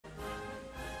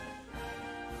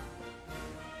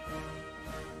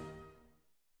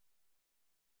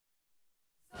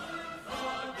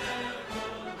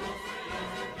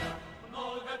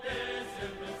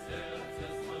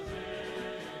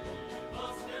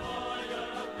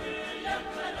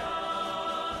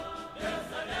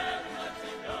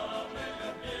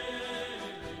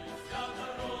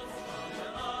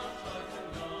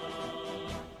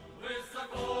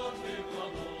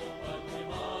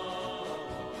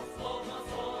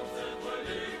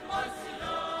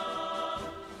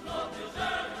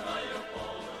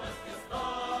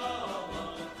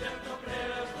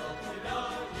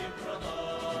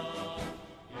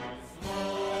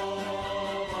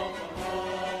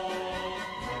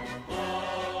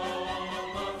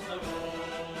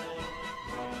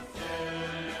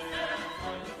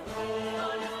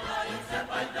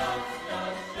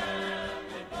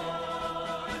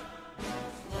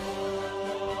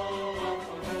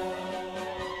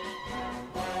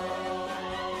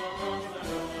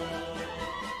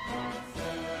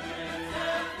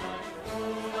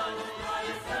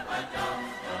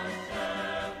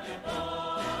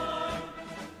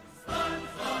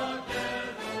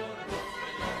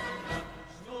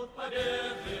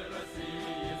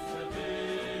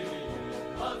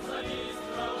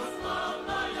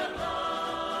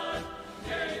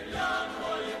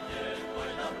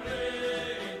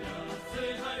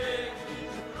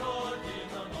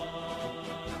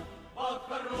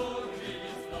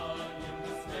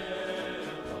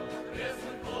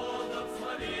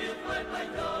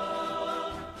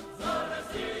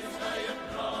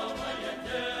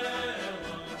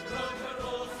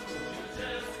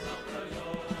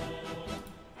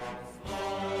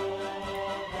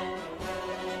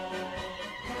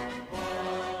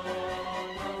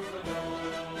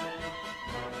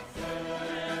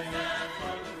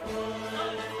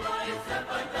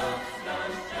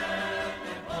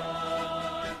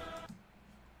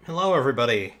Hello,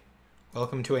 everybody.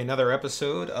 Welcome to another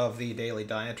episode of the Daily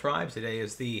Diatribe. Today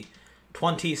is the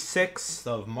 26th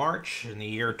of March in the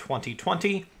year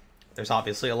 2020. There's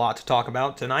obviously a lot to talk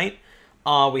about tonight.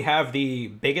 We have the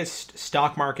biggest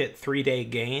stock market three-day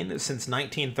gain since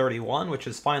 1931, which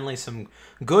is finally some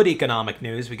good economic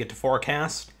news we get to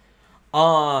forecast.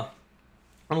 On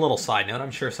a little side note,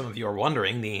 I'm sure some of you are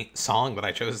wondering the song that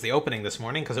I chose as the opening this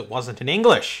morning because it wasn't in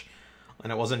English.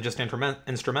 And it wasn't just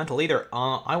instrumental either.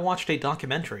 I watched a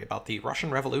documentary about the Russian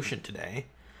Revolution today.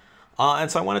 And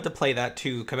so I wanted to play that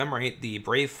to commemorate the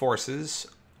brave forces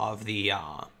of the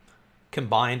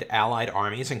combined Allied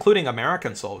armies, including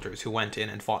American soldiers who went in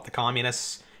and fought the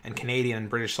communists, and Canadian and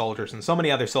British soldiers, and so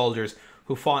many other soldiers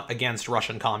who fought against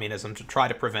Russian communism to try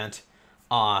to prevent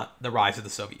the rise of the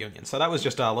Soviet Union. So that was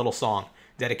just a little song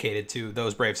dedicated to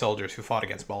those brave soldiers who fought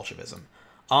against Bolshevism.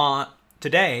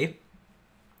 Today,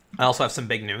 I also have some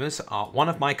big news. One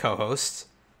of my co-hosts,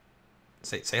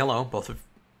 say hello, both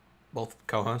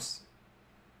co-hosts.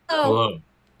 Hello.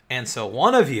 And so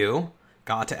one of you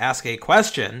got to ask a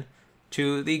question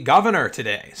to the governor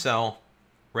today. So,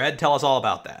 Red, tell us all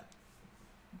about that.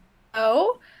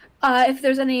 If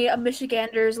there's any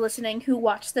Michiganders listening who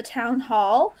watched the town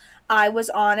hall, I was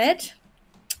on it.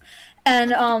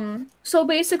 And so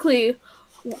basically,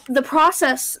 the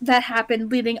process that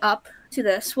happened leading up to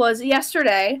this was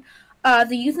yesterday.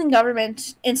 The Youth in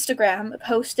Government Instagram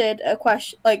posted a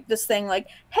question, like this thing, like,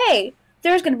 "Hey,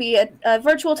 there's going to be a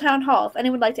virtual town hall. If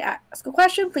anyone would like to ask a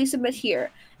question, please submit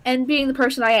here." And being the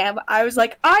person I am, I was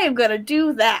like, I am going to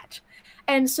do that.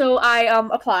 And so I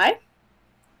apply.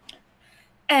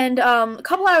 And a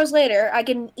couple hours later, I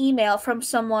get an email from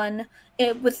someone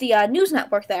with the news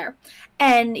network there,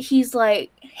 and he's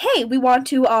like, "Hey, we want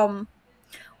to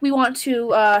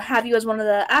have you as one of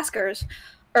the askers,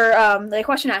 or the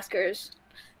question askers.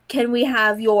 Can we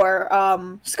have your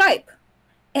Skype?"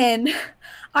 And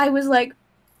I was like,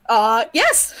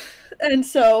 yes. And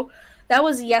so that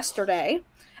was yesterday.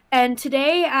 And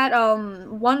today at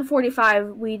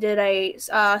 1:45, we did a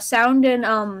sound and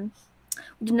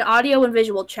an audio and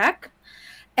visual check.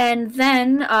 And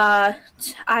then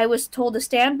I was told to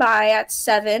stand by at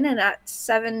 7, and at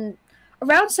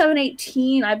around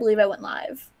 7:18, I believe I went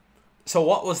live. So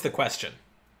what was the question?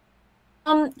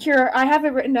 Here, I have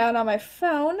it written down on my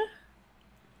phone,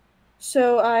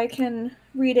 so I can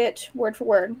read it word for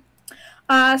word.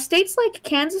 States like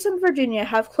Kansas and Virginia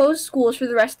have closed schools for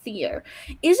the rest of the year.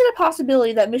 Is it a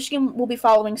possibility that Michigan will be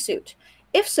following suit?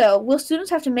 If so, will students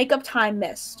have to make up time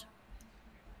missed?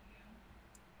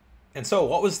 And so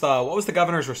what was the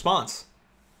governor's response?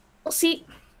 Well, see,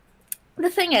 the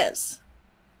thing is,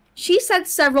 she said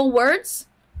several words,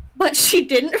 but she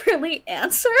didn't really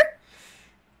answer.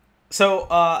 So,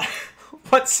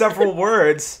 what several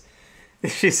words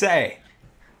did she say?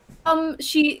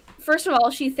 First of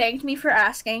all, she thanked me for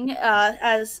asking,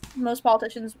 as most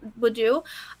politicians would do.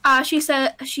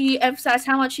 She emphasized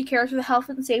how much she cares for the health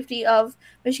and safety of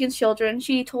Michigan's children.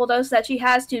 She told us that she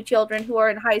has 2 children who are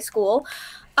in high school.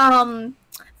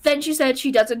 Then she said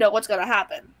she doesn't know what's going to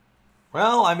happen.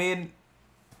 Well, I mean,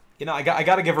 I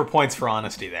got to give her points for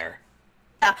honesty there.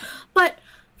 Yeah, but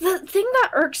the thing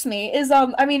that irks me is,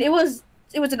 it was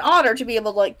an honor to be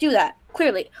able to do that,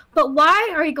 clearly. But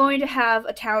why are you going to have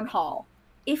a town hall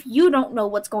if you don't know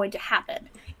what's going to happen?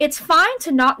 It's fine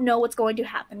to not know what's going to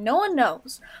happen. No one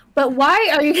knows. But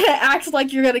why are you going to act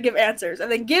like you're going to give answers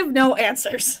and then give no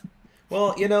answers?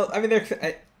 Well,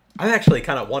 I'm actually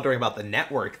kind of wondering about the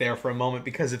network there for a moment,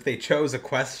 because if they chose a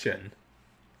question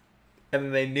and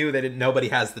then they knew that nobody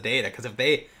has the data, because if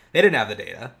they didn't have the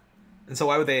data, and so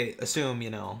why would they assume,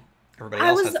 everybody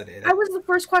else has the data? I was the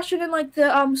first question in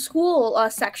the school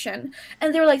section,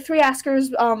 and there were 3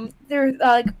 askers.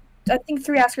 I think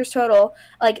 3 askers total.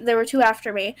 There were 2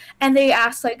 after me, and they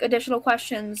asked additional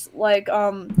questions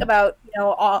about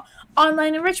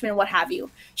online enrichment, what have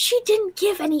you. She didn't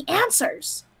give any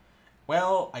answers.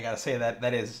 Well, I gotta say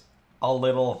that is a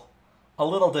little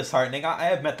disheartening. I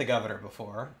have met the governor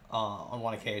before on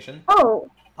one occasion. Oh,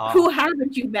 who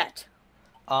haven't you met?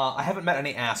 I haven't met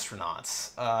any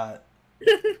astronauts. I'm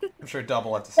sure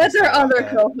Double had to say That's our other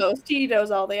that. co-host. He knows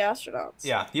all the astronauts.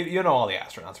 Yeah, you know all the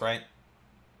astronauts, right?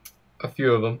 A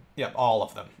few of them. Yep, all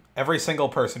of them. Every single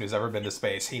person who's ever been to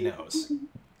space, he knows.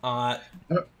 I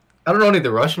don't know any of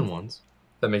the Russian ones.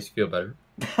 That makes you feel better.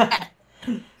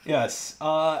 Yes.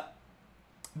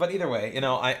 But either way,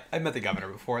 I met the governor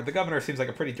before. The governor seems like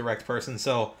a pretty direct person,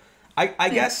 so I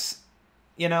guess,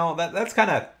 that's kind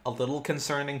of a little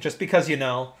concerning, just because, you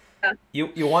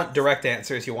want direct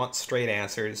answers, you want straight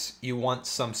answers, you want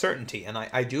some certainty. And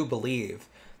I do believe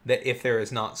that if there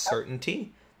is not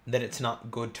certainty, that it's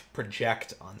not good to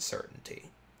project uncertainty.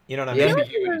 You know what I The mean?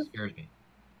 ambiguity scares me.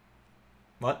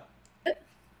 What?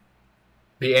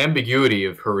 The ambiguity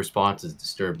of her responses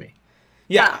disturb me.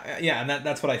 Yeah, yeah, and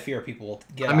that's what I fear people will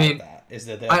get I out mean, of that. Is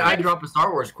that I dropped a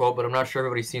Star Wars quote, but I'm not sure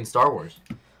everybody's seen Star Wars.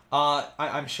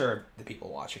 I'm sure the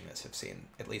people watching this have seen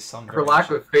at least some. Her lack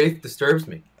of faith disturbs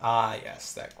me. Ah,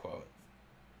 yes, that quote.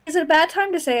 Is it a bad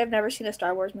time to say I've never seen a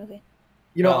Star Wars movie?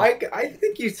 You know, Well- I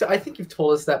think you've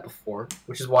told us that before,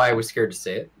 which is why I was scared to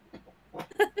say it.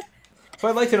 So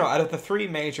I'd like to know, out of the 3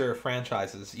 major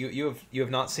franchises, you have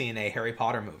not seen a Harry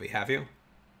Potter movie, have you?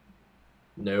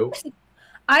 No.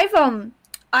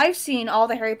 I've seen all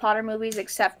the Harry Potter movies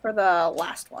except for the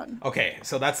last one. Okay,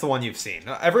 so that's the one you've seen.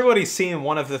 Everybody's seen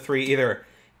one of the 3,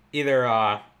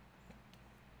 either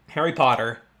Harry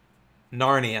Potter,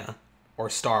 Narnia, or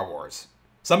Star Wars.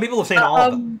 Some people have seen all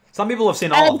of them. Some people have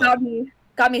seen all of them.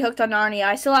 Got me hooked on Narnia.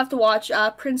 I still have to watch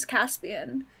Prince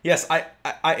Caspian. Yes,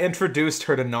 I introduced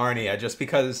her to Narnia just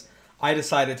because I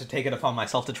decided to take it upon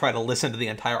myself to try to listen to the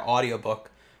entire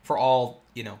audiobook for all,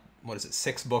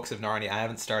 6 books of Narnia. I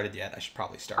haven't started yet. I should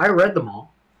probably start. I read them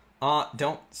all.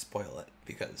 Don't spoil it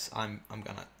because I'm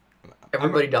gonna.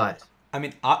 Everybody dies. I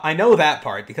mean, I know that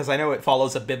part because I know it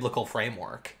follows a biblical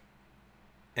framework.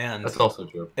 And That's also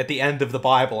true. at the end of the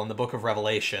Bible in the book of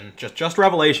Revelation, just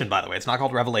Revelation, by the way, it's not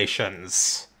called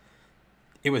Revelations.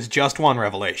 It was just one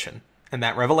revelation. And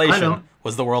that revelation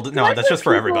was the world. No, that's just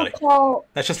for everybody.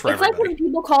 That's just for it's everybody. like when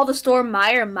people call the store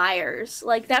Meyer Myers.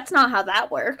 Like, that's not how that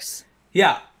works.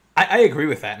 Yeah, I agree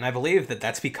with that. And I believe that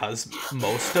that's because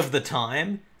most of the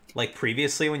time, like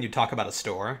previously when you talk about a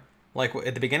store, like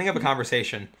at the beginning of a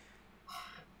conversation,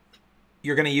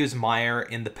 you're going to use Meyer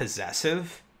in the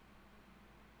possessive.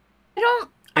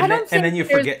 And then you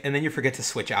forget to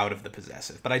switch out of the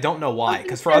possessive. But I don't know why,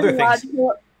 because for other things,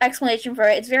 logical explanation for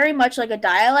it. It's very much like a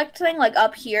dialect thing. Like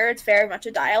up here, it's very much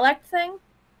a dialect thing.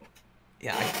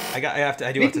 yeah, I do have to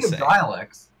Speaking say, of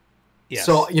dialects, yes.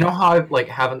 so you know how I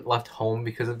haven't left home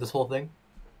because of this whole thing?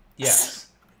 Yes.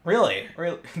 Really?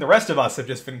 The rest of us have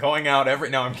just been going out every...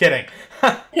 No, I'm kidding.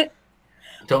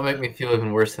 Don't make me feel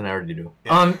even worse than I already do.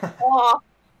 Yeah.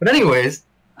 But anyways,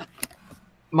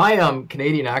 my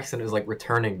Canadian accent is like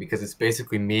returning because it's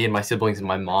basically me and my siblings and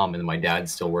my mom, and my dad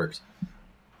still works.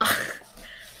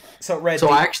 So, Red... So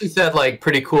I actually said like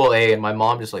pretty cool A, and my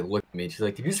mom just like looked at me. She's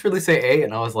like, "Did you just really say A?"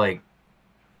 And I was like,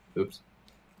 "Oops."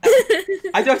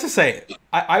 I do have to say,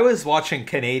 I was watching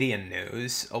Canadian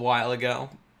news a while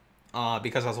ago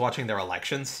because I was watching their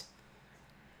elections.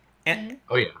 And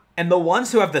Oh yeah. And the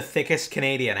ones who have the thickest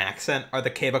Canadian accent are the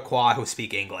Quebecois who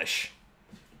speak English.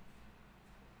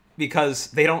 Because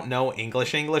they don't know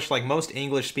English. Like, most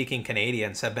English-speaking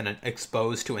Canadians have been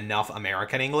exposed to enough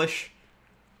American English.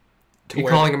 You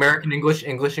calling American English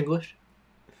English?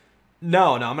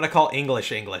 No, I'm going to call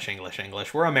English.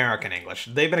 We're American English.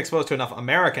 They've been exposed to enough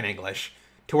American English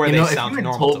to where they sound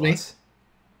normal to us.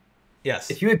 Yes.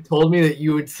 If you had told me that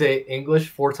you would say English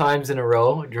 4 times in a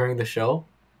row during the show,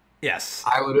 Yes.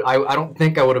 I don't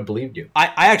think I would have believed you.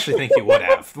 I actually think you would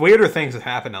have. Weirder things have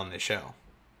happened on this show.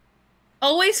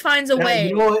 Always finds a way.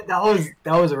 You know what? That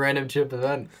was a random chip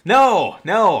event. No.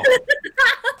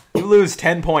 You lose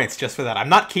 10 points just for that. I'm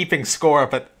not keeping score,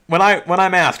 but when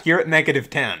I'm asked, you're at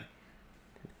 -10.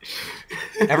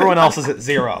 Everyone else is at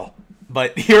 0,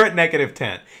 but you're at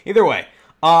 -10. Either way,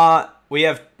 we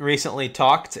have recently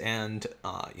talked, and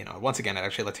once again, I'd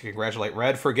actually like to congratulate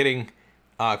Red for getting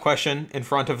a question in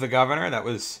front of the governor. That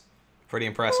was pretty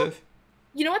impressive.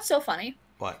 You know what's so funny?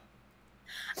 What?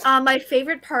 My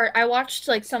favorite part, I watched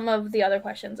like some of the other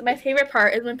questions. My favorite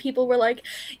part is when people were like,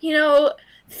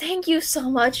 thank you so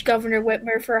much, Governor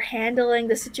Whitmer, for handling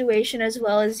the situation as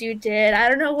well as you did. I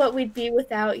don't know what we'd be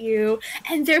without you.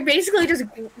 And they're basically just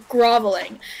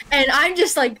groveling. And I'm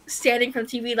just like standing from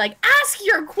TV like, ask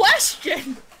your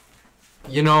question.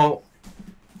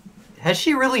 Has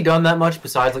she really done that much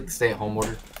besides like the stay-at-home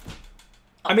order?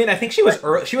 I mean, I think she was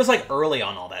early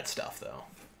on all that stuff though.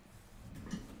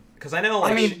 Because I know,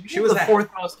 she was the 4th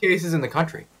most cases in the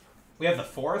country. We have the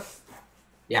 4th.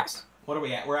 Yes. What are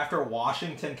we at? We're after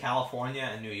Washington, California,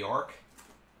 and New York.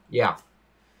 Yeah.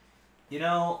 We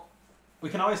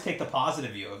can always take the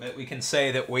positive view of it. We can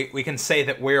say that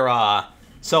we're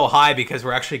so high because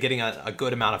we're actually getting a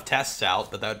good amount of tests out,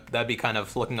 but that'd be kind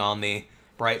of looking on the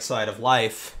bright side of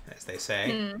life, as they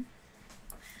say.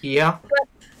 Yeah.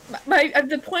 But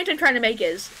the point I'm trying to make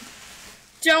is,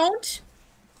 don't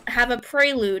have a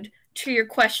prelude to your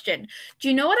question. Do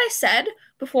you know what I said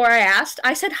before I asked?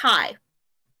 I said hi.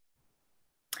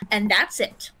 And that's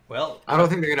it. Well, I don't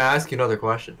think they're going to ask you another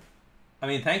question. I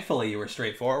mean, thankfully you were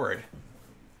straightforward.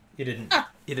 You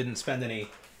didn't spend any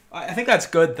I think that's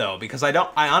good though, because I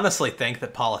honestly think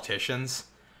that politicians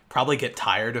probably get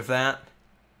tired of that.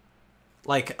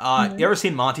 Like, you ever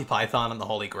seen Monty Python and the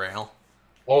Holy Grail?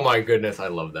 Oh my goodness, I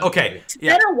love that. Okay, movie. It's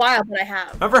yeah. been a while, but I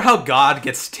have. Remember how God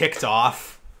gets ticked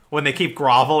off when they keep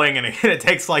groveling and it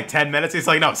takes like 10 minutes? He's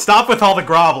like, no, stop with all the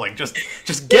groveling. Just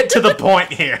get to the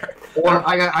point here. Or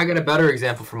I got a better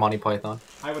example for Monty Python.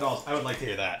 I would like to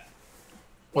hear that.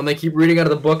 When they keep reading out of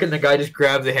the book and the guy just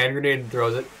grabs a hand grenade and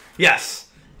throws it. Yes.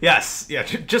 Yes. Yeah.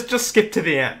 Just skip to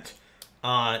the end.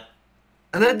 And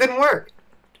then it didn't work.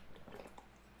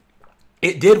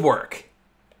 It did work.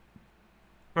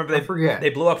 Remember, I forget. They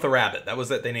blew up the rabbit. That was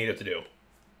what they needed to do.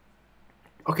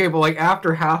 Okay, but like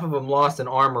after half of them lost an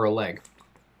arm or a leg.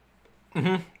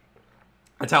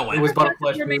 That's how it went. It was about a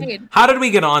flesh You're wound. made. How did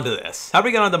we get onto this? How did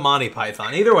we get onto Monty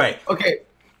Python? Either way, Okay,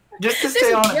 just to This stay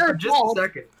is on your it for just fault. a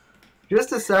second.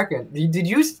 Just a second. Did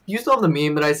you still have the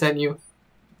meme that I sent you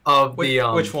of which,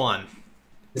 the which one?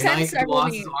 the Send knight who several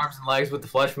lost his memes. arms and legs with the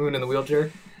flesh wound in the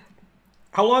wheelchair?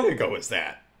 How long ago was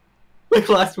that? Like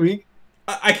last week.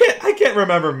 I can't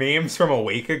remember memes from a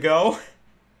week ago.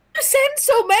 You send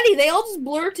so many, they all just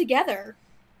blur together.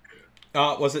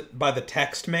 Was it by the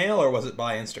text mail or was it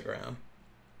by Instagram?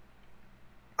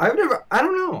 I don't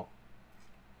know.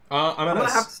 I'm I'm gonna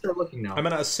gonna have to start looking now. I'm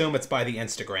gonna assume it's by the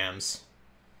Instagrams.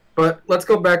 But let's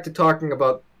go back to talking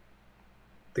about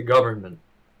the government.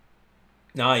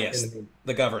 Ah, yes, in the meme.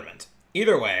 the government.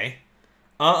 Either way,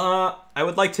 I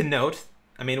would like to note.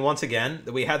 I mean, once again,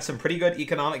 that we had some pretty good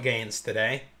economic gains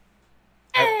today.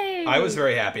 Hey! I was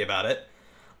very happy about it.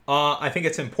 I think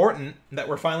it's important that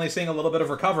we're finally seeing a little bit of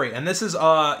recovery, and this is,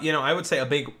 I would say a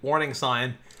big warning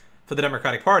sign for the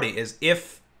Democratic Party is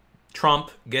if Trump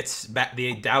gets back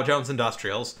the Dow Jones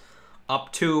Industrials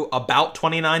up to about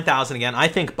 29,000 again. I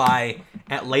think by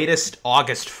at latest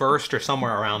August 1st or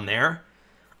somewhere around there,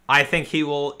 I think he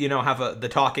will, have the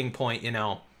talking point.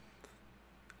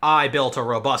 I built a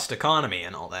robust economy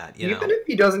and all that. Even if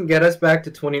he doesn't get us back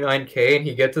to 29K and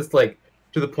he gets us like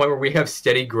to the point where we have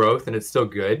steady growth and it's still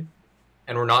good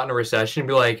and we're not in a recession,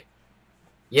 be like,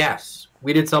 yes,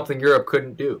 we did something Europe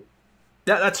couldn't do.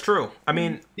 That's true. I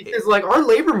mean, Because like our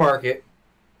labor market,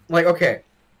 like, okay,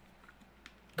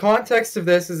 context of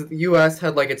this is that the U.S.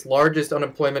 had like its largest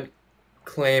unemployment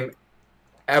claim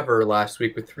ever last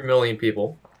week with 3 million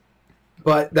people.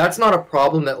 But that's not a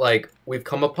problem that like we've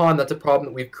come upon. That's a problem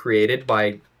that we've created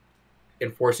by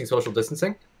enforcing social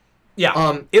distancing.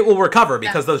 yeah, it will recover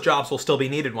because those jobs will still be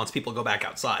needed once people go back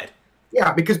outside.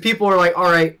 Yeah, because people are like,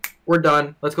 all right, we're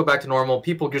done. Let's go back to normal.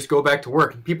 People just go back to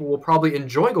work, and people will probably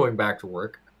enjoy going back to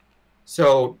work.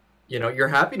 So, your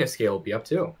happiness scale will be up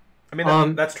too. I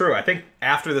mean, that's true. I think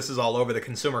after this is all over, the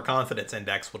consumer confidence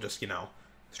index will just,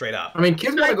 straight up. I mean,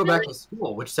 kids want to go back to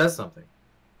school, which says something.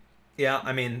 Yeah,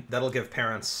 I mean, that'll give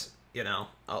parents,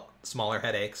 smaller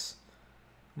headaches.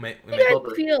 We How do you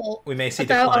guys feel? may see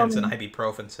about, declines in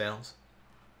ibuprofen sales.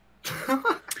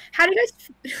 How do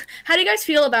you guys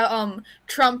feel about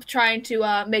Trump trying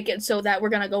to make it so that we're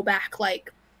gonna go back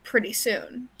like pretty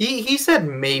soon? He said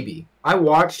maybe. I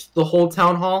watched the whole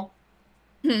town hall.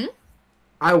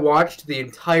 I watched the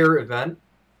entire event.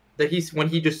 That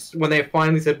when they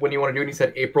finally said when you want to do it, he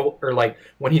said April, or like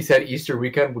when he said Easter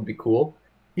weekend would be cool.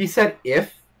 He said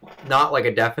if, not like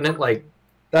a definite, like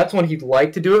that's when he'd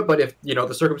like to do it, but if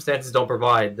the circumstances don't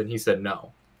provide, then he said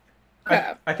no.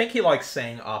 Yeah. I think he likes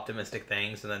saying optimistic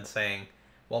things and then saying,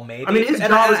 well, maybe. I mean, his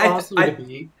job is also to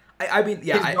be. I mean,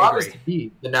 yeah, his I job agree. is to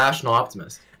be the national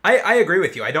optimist. I agree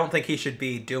with you. I don't think he should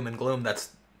be doom and gloom.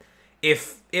 That's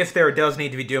if there does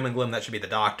need to be doom and gloom, that should be the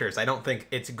doctors. I don't think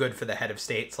it's good for the head of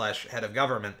state / head of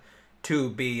government to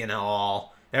be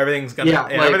all everything's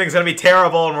gonna be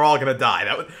terrible and we're all gonna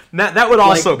die. That would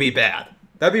also be bad.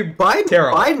 That'd be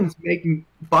terrible.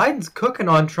 Biden's cooking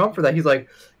on Trump for that. He's like,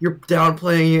 you're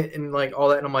downplaying it and like all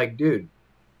that, and I'm like, dude,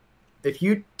 if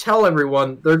you tell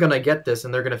everyone they're gonna get this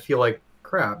and they're gonna feel like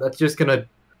crap, that's just gonna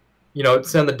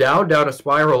send the Dow down a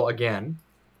spiral again.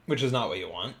 Which is not what you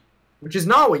want. Which is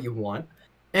not what you want.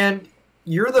 And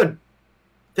you're the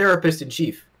therapist in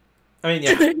chief. I mean,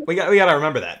 yeah, we got to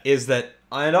remember that.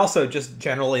 And also just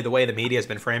generally the way the media has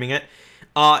been framing it.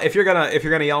 If you're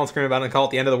gonna yell and scream about it and call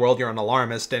it the end of the world, you're an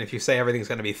alarmist. And if you say everything's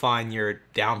gonna be fine, you're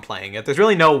downplaying it. There's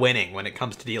really no winning when it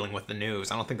comes to dealing with the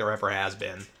news. I don't think there ever has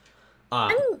been.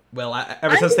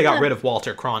 Ever since they got rid of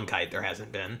Walter Cronkite, there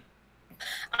hasn't been.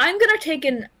 I'm gonna take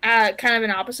kind of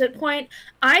an opposite point.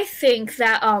 I think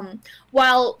that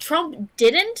while Trump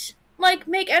didn't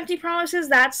make empty promises,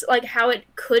 that's like how it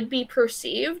could be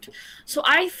perceived. So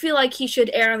I feel like he should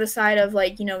err on the side of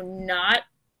not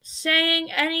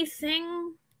saying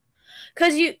anything,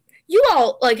 because you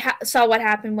all like saw what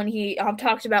happened when he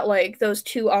talked about like those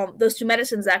two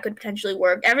medicines that could potentially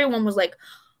work. Everyone was like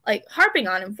harping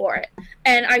on him for it,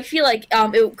 and I feel like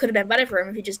it could have been better for him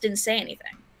if he just didn't say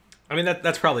anything. I mean,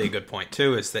 that's probably a good point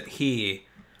too. Is that he,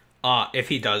 if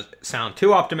he does sound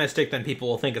too optimistic, then people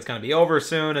will think it's going to be over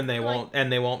soon, and they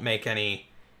won't make any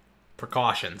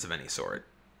precautions of any sort.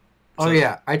 Oh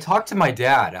yeah, I talked to my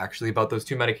dad actually about those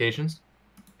two medications,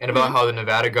 and about how the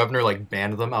Nevada governor like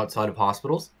banned them outside of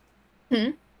hospitals.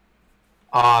 Hmm.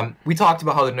 We talked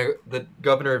about how the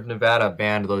governor of Nevada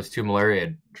banned those two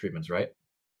malaria treatments, right?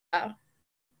 Oh,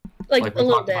 like we a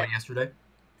little talked bit. about it yesterday.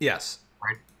 Yes.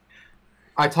 Right.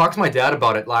 I talked to my dad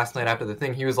about it last night after the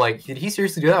thing. He was like, "Did he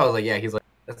seriously do that?" I was like, "Yeah." He's like,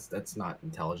 "That's not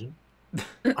intelligent."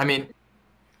 I mean,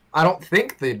 I don't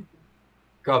think the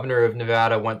governor of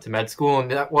Nevada went to med school, and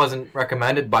that wasn't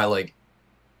recommended by like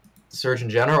the Surgeon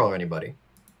General or anybody.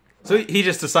 So he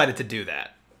just decided to do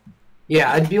that.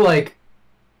 Yeah, I'd be like,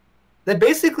 that'd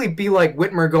basically be like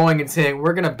Whitmer going and saying,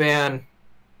 "We're gonna ban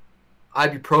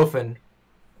ibuprofen,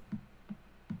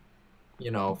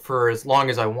 for as long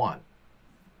as I want."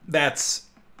 That's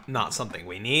not something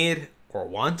we need or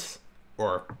want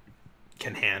or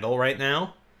can handle right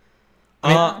now.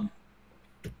 I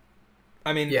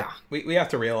mean, yeah, we have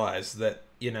to realize that,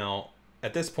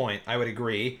 at this point, I would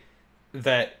agree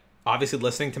that obviously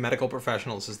listening to medical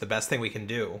professionals is the best thing we can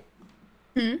do.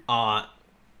 Mm-hmm.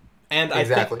 And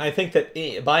exactly. I think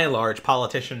that by and large,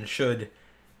 politicians should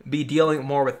be dealing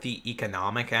more with the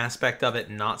economic aspect of it,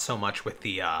 and not so much with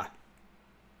the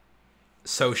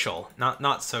social,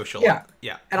 not social. Yeah,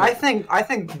 yeah. And I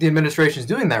think the administration is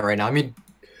doing that right now. I mean,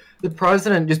 the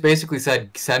president just basically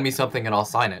said, "Send me something and I'll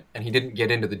sign it," and he didn't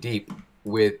get into the deep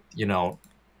with the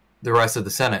rest of the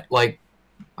Senate. Like,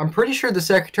 I'm pretty sure the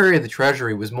Secretary of the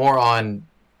Treasury was more on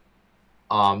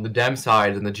the Dem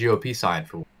side than the GOP side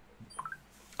for.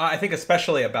 I think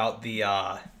especially about the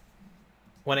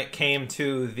when it came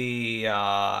to the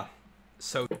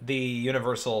the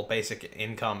universal basic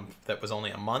income that was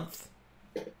only a month,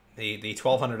 the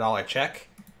 $1,200 check.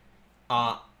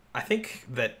 I think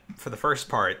that for the first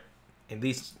part, at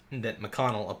least that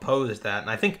McConnell opposed that, and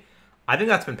I think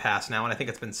that's been passed now, and I think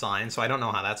it's been signed. So I don't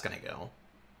know how that's going to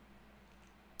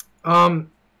go.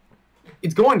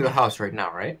 It's going to the House right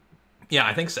now, right? Yeah,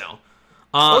 I think so.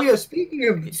 Oh yeah,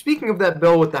 speaking of that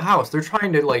bill with the House, they're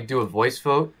trying to like do a voice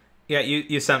vote. Yeah,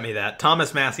 you sent me that.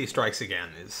 Thomas Massie strikes again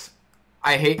is.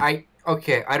 I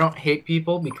don't hate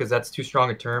people because that's too strong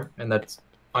a term and that's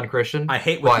unchristian. I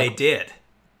hate what they did,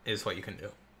 is what you can do.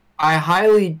 I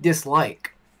highly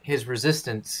dislike his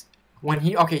resistance when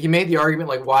he made the argument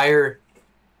like why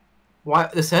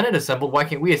the Senate assembled, why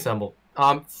can't we assemble?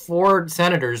 4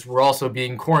 senators were also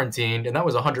being quarantined, and that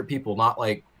was 100 people, not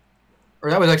like. Or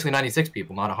that was actually 96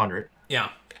 people, not 100. Yeah.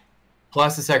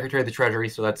 Plus the Secretary of the Treasury,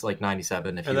 so that's like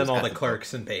 97. And then all the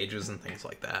clerks and pages and things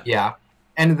like that. Yeah.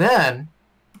 And then,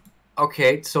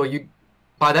 okay, so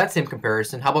by that same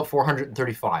comparison, how about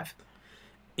 435?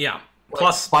 Yeah. Like,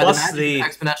 plus the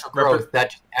exponential growth,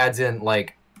 that just adds in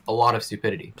like a lot of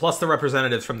stupidity. Plus the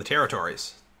representatives from the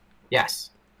territories. Yes.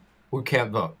 Who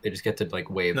can't vote. They just get to like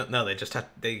wave. No, they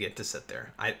get to sit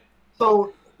there.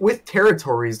 So with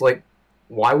territories, like,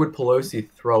 why would Pelosi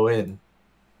throw in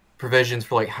provisions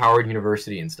for like Howard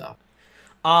University and stuff?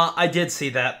 I did see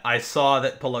that. I saw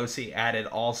that Pelosi added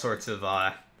all sorts of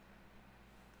I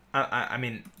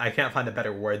mean, I can't find a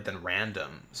better word than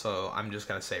random, so I'm just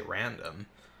gonna say random.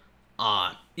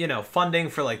 Funding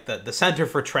for like the Center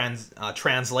for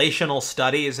Translational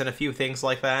Studies and a few things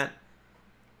like that.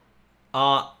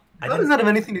 How does that have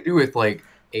anything to do with like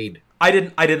aid? I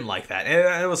didn't like that.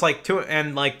 It was like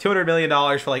 $200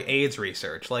 million for like AIDS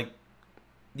research. Like,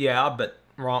 yeah, but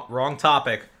wrong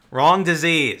topic, wrong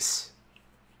disease.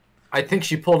 I think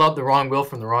she pulled out the wrong bill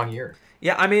from the wrong year.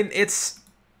 Yeah, I mean it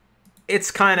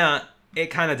kind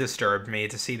of disturbed me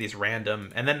to see these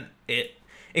random, and then it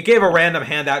gave a random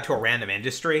handout to a random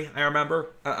industry. I remember.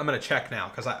 I'm gonna check now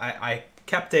because I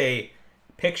kept a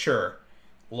picture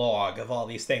log of all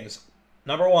these things.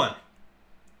 Number one.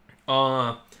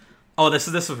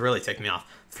 This was really ticking me off.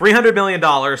 $300 million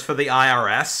for the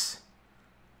IRS,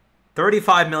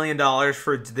 $35 million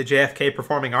for the JFK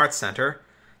Performing Arts Center,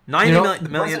 $90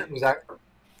 million.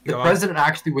 The president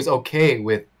actually was okay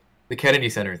with the Kennedy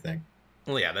Center thing.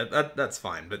 Well, yeah, that's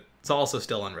fine, but it's also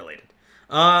still unrelated.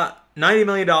 $90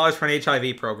 million for an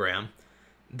HIV program,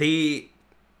 a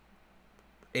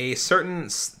certain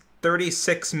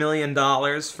 $36 million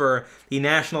for the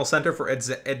National Center for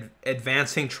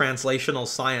Advancing Translational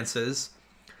Sciences,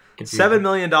 $7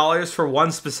 million for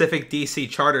one specific DC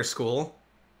charter school,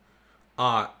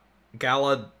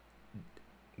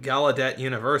 Gallaudet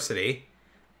University.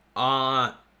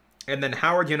 And then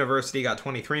Howard University got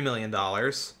 $23 million.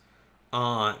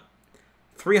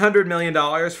 $300 million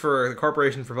for the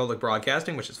Corporation for Public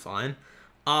Broadcasting, which is fine.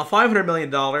 $500 million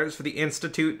for the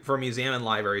Institute for Museum and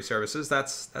Library Services.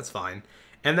 That's fine.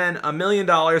 And then $1 million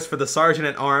for the Sergeant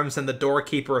at Arms and the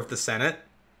Doorkeeper of the Senate.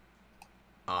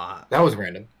 That was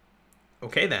random.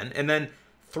 Okay, then. And then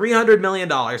 $300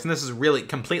 million, and this is really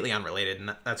completely unrelated,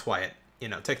 and that's why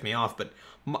it, ticked me off, but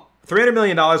 $300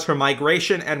 million for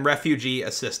migration and refugee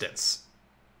assistance.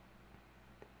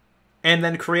 And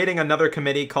then creating another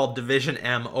committee called Division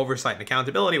M, Oversight and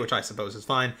Accountability, which I suppose is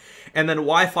fine. And then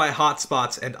Wi-Fi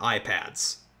hotspots and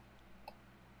iPads.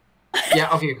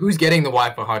 Yeah, okay, who's getting the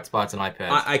Wi-Fi hotspots and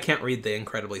iPads? I can't read the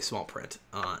incredibly small print.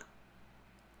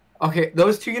 Okay,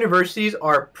 those two universities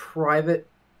are private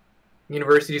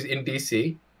universities in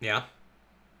D.C. Yeah.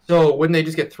 So wouldn't they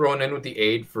just get thrown in with the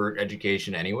aid for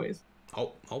education anyways?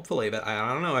 Oh, hopefully, but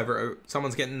I don't know.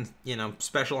 Someone's getting,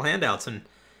 special handouts, and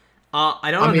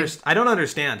I don't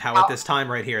understand how at this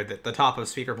time right here that the top of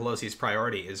Speaker Pelosi's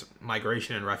priority is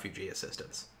migration and refugee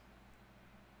assistance.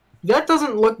 That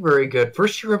doesn't look very good.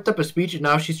 First she ripped up a speech, and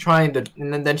now she's trying to,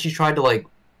 and then she tried to like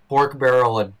pork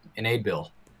barrel an aid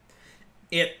bill.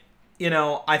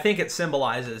 I think it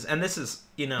symbolizes, and this is,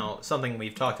 something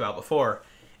we've talked about before,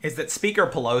 is that Speaker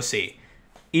Pelosi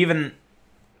even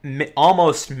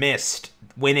almost missed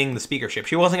winning the speakership.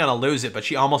 She wasn't going to lose it, but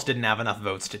she almost didn't have enough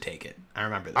votes to take it. I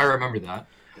remember that. I remember that.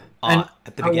 And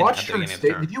at the beginning, I watched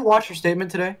her Did you watch her statement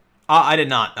today? I did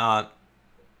not.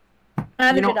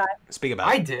 Neither did I. Speak about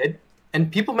it. I did.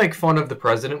 And people make fun of the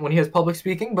president when he has public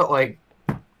speaking, but like,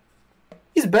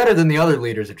 he's better than the other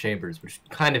leaders of chambers, which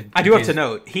kind of... I do have to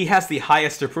note, he has the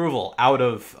highest approval out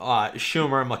of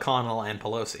Schumer, McConnell, and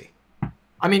Pelosi.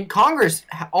 I mean, Congress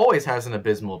always has an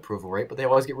abysmal approval rate, but they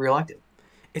always get reelected.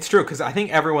 It's true, because I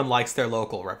think everyone likes their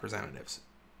local representatives.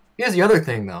 Here's the other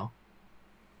thing, though.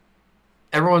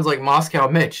 Everyone's like Moscow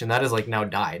Mitch, and that has like now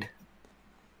died.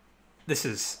 This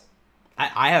is...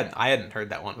 I hadn't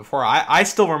heard that one before. I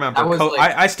still remember...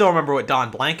 I still remember what Don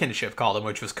Blankenship called him,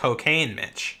 which was Cocaine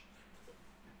Mitch.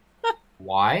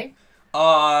 Why?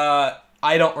 I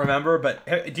don't remember, but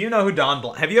do you know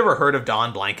who have you ever heard of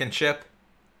Don Blankenship?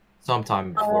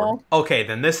 Sometime before. Okay,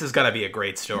 then this is gonna be a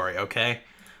great story, okay?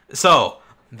 So,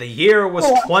 the year was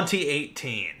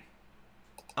 2018.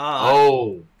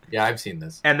 Yeah, I've seen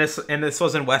this. And this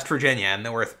was in West Virginia, and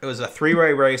it was a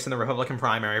three-way race in the Republican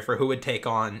primary for who would take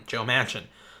on Joe Manchin.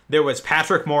 There was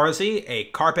Patrick Morrisey, a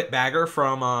carpetbagger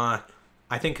from, I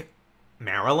think,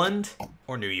 Maryland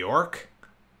or New York.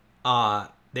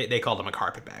 They called him a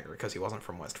carpetbagger because he wasn't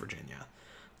from West Virginia.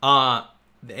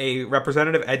 A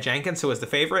representative, Ed Jenkins, who was the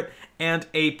favorite, and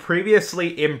a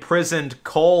previously imprisoned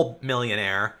coal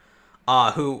millionaire,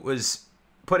 who was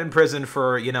put in prison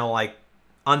for,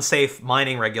 unsafe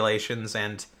mining regulations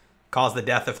and caused the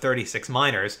death of 36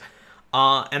 miners.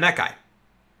 And that guy,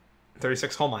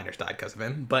 36 coal miners died because of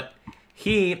him. But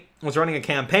he was running a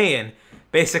campaign.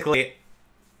 Basically,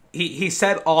 he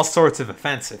said all sorts of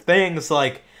offensive things,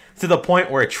 like to the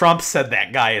point where Trump said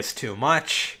that guy is too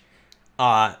much.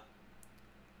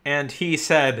 And he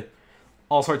said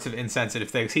all sorts of insensitive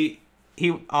things. He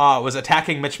was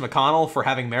attacking Mitch McConnell for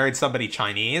having married somebody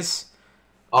Chinese.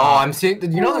 I'm seeing...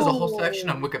 there's a whole section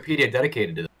on Wikipedia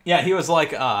dedicated to that. Yeah, he was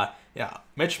like,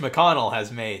 Mitch McConnell has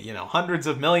made, hundreds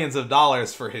of millions of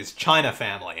dollars for his China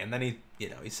family. And then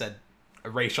he said a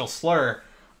racial slur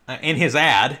in his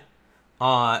ad.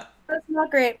 That's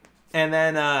not great. And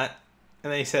then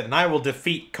he said, and I will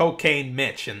defeat Cocaine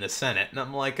Mitch in the Senate. And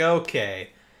I'm like, okay,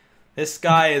 this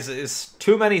guy is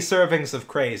too many servings of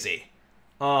crazy.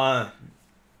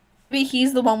 Maybe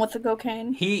he's the one with the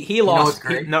cocaine. He lost.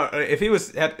 He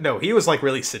was like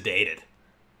really sedated.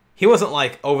 He wasn't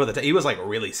like over the top. He was like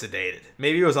really sedated.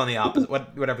 Maybe he was on the opposite,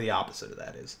 whatever the opposite of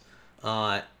that is.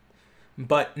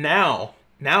 But now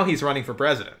he's running for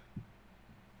president.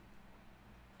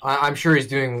 I'm sure he's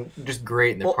doing just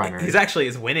great in the primary. He's actually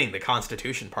winning the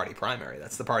Constitution Party primary.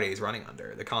 That's the party he's running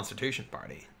under, the Constitution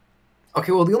Party.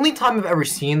 Okay, well, the only time I've ever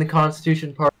seen the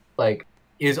Constitution Party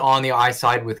is on the I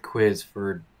Side With quiz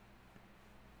for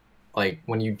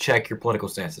when you check your political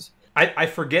stances. I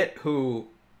forget who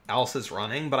else is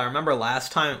running, but I remember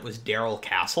last time it was Darrell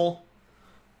Castle.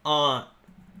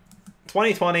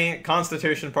 2020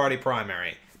 Constitution Party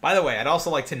primary. By the way, I'd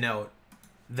also like to note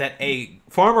that a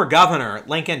former governor,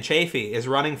 Lincoln Chafee, is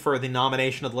running for the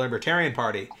nomination of the Libertarian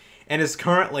Party and is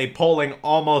currently polling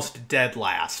almost dead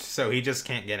last, so he just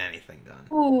can't get anything done.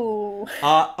 Ooh.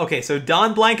 Okay, so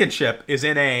Don Blankenship is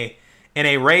in a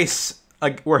race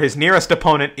where his nearest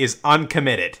opponent is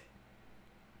uncommitted.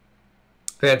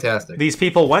 Fantastic. These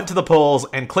people went to the polls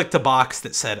and clicked a box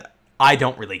that said, "I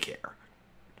don't really care."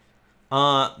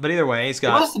 But either way, He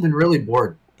must have been really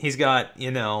bored. he's got,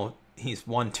 he's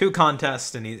won 2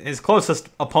 contests, and his closest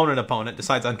opponent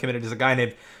decides uncommitted is a guy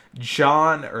named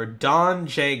Don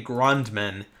J.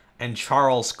 Grundman and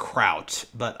Charles Kraut.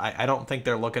 But I don't think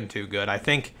they're looking too good. I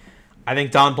think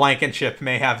Don Blankenship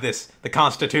may have the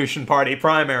Constitution Party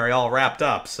primary all wrapped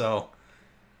up. So,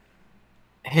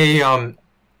 Hey,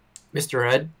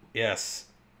 Mr. Ed, yes,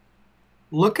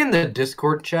 look in the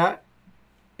Discord chat.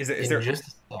 is in there just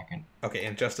a second? okay?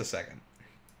 In just a second.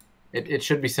 It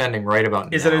should be sending right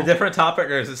about now. Is it a different topic,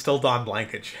 or is it still Don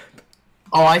Blankenship?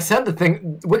 Oh, I sent the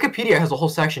thing. Wikipedia has a whole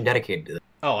section dedicated to this.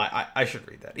 Oh, I should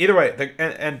read that. Either way,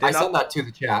 I sent that to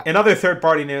the chat. in other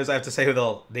third-party news, I have to say who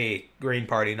the Green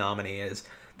Party nominee is.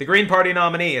 The Green Party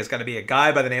nominee is going to be a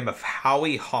guy by the name of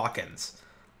Howie Hawkins.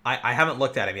 I haven't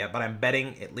looked at him yet, but I'm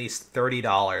betting at least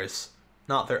 $30.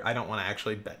 I don't want to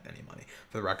actually bet any money,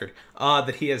 for the record.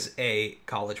 That he is a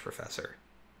college professor.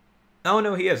 Oh,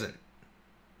 no, he isn't.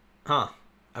 Huh.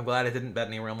 I'm glad I didn't bet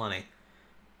any real money.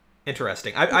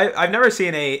 Interesting. I've never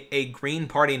seen a Green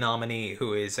Party nominee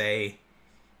who is a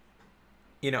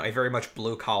very much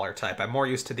blue-collar type. I'm more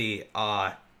used to the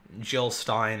Jill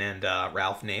Stein and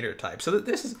Ralph Nader type. So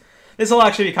this will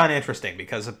actually be kind of interesting,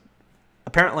 because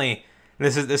apparently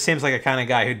this seems like a kind of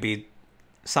guy who'd be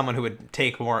someone who would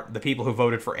take more the people who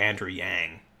voted for Andrew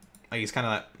Yang. Like, he's kind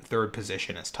of that third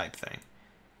positionist type thing.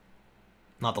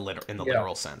 Not in the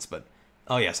literal sense, but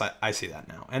oh yes, I see that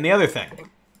now. And the other thing,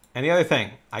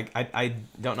 I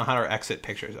don't know how to exit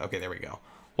pictures. Okay, there we go.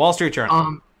 Wall Street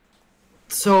Journal.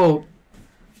 So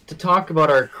to talk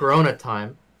about our Corona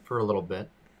time for a little bit.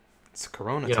 It's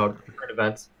Corona time. Different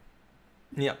events.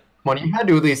 Yep. Well, you had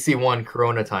to at least see one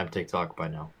Corona time TikTok by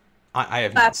now. I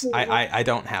have not. I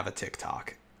don't have a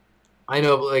TikTok. I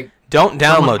know, but like, don't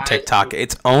download TikTok.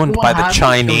 It's owned by the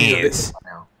Chinese.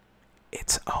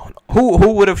 It's owned.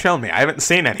 Who would have shown me? I haven't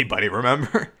seen anybody.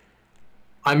 Remember?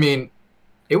 I mean,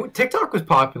 TikTok was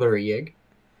popular at Yig.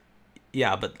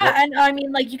 Yeah, but and I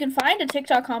mean, like, you can find a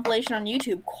TikTok compilation on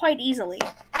YouTube quite easily.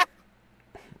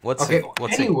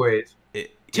 Anyways,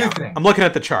 I'm looking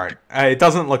at the chart. It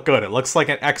doesn't look good. It looks like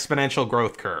an exponential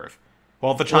growth curve.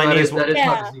 Well, the Chinese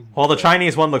the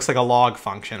Chinese one looks like a log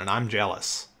function, and I'm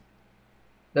jealous.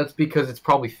 That's because it's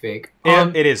probably fake.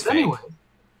 It is fake.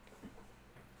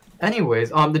 Anyways,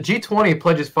 the G20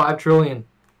 pledges $5 trillion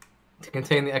to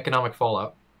contain the economic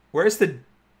fallout. Where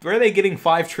are they getting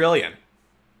 $5 trillion?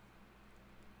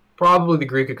 Probably the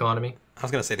Greek economy. I was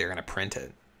gonna say they're gonna print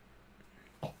it.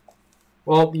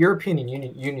 Well, the European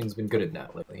Union's been good at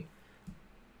that lately.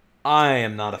 I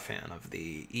am not a fan of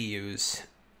the EU's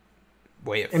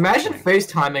way of Imagine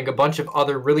FaceTiming a bunch of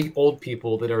other really old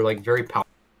people that are, like, very powerful.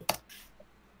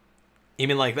 You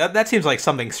mean like that? That seems like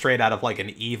something straight out of like an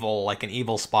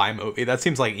evil spy movie. That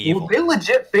seems like evil. Well, they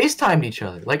legit FaceTimed each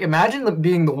other. Like, imagine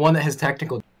being the one that has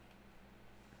technical.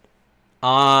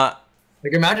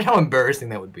 Like, imagine how embarrassing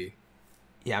that would be.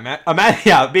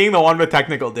 Yeah, being the one with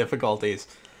technical difficulties.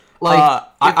 Like,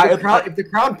 if the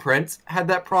Crown Prince had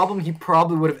that problem, he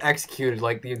probably would have executed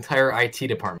like the entire IT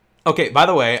department. Okay, by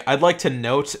the way, I'd like to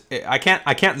note I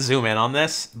can't zoom in on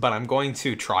this, but I'm going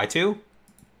to try to.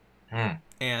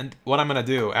 And what I'm going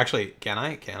to do, actually, can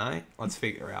I? Let's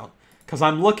figure out. Because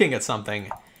I'm looking at something,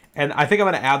 and I think I'm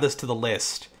going to add this to the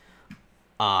list.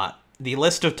 The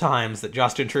list of times that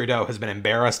Justin Trudeau has been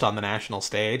embarrassed on the national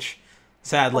stage.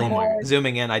 Sadly,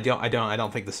 zooming in, I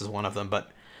don't think this is one of them,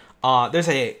 but there's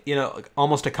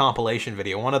almost a compilation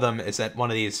video. One of them is at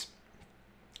one of these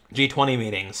G20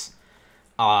 meetings.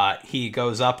 He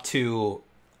goes up to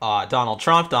Donald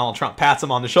Trump. Donald Trump pats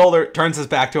him on the shoulder, turns his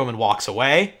back to him, and walks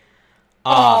away.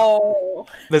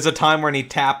 There's a time when he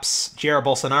taps Jair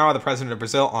Bolsonaro, the president of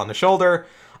Brazil, on the shoulder.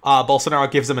 Bolsonaro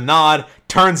gives him a nod,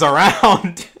 turns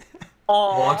around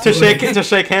to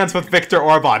shake hands with Viktor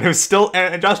Orban, who's still,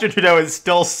 and Justin Trudeau is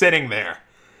still sitting there,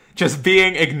 just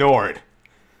being ignored.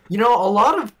 You know, a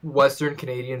lot of Western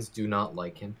Canadians do not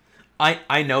like him.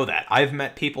 I know that. I've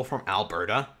met people from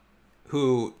Alberta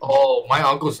who... Oh, my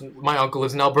uncle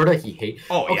lives in Alberta. He hates...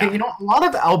 Oh, okay, yeah. You know, a lot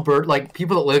of Alberta, like,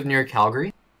 people that live near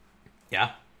Calgary...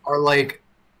 Yeah. Are like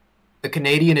the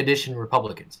Canadian edition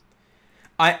Republicans.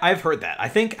 I've heard that. I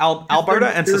think Alberta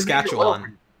and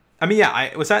Saskatchewan. I mean,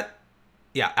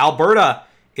 Alberta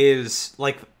is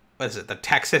like, what is it? The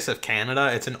Texas of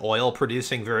Canada. It's an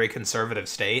oil-producing, very conservative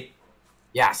state.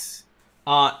 Yes.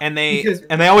 And they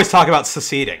always talk about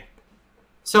seceding.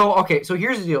 So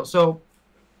here's the deal. So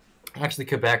actually,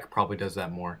 Quebec probably does that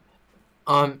more.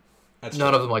 None of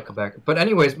them like Quebec. But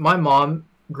anyways, my mom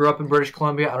grew up in British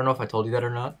Columbia. I don't know if I told you that or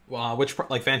not.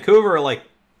 Like Vancouver or like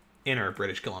inner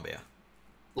British Columbia?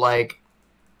 Like,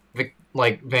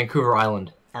 like Vancouver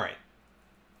Island. All right.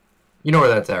 You know where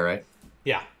that's at, right?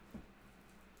 Yeah.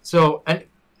 So,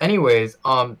 anyways,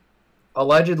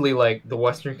 allegedly, like the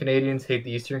Western Canadians hate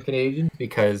the Eastern Canadians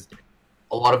because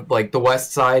a lot of like the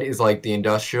West side is like the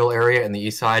industrial area, and the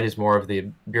East side is more of the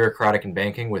bureaucratic and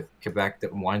banking with Quebec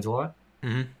that whines a lot.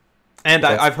 Mm-hmm. And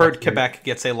I've heard weird. Quebec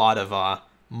gets a lot of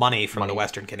money from the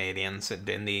Western Canadians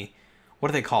in the, what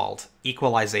are they called?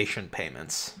 Equalization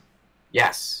payments.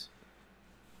 Yes.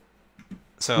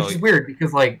 So Which is weird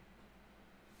because like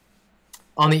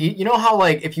on the you know how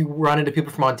like if you run into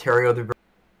people from Ontario, they're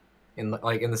in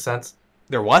the sense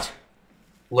they're what?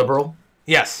 liberal.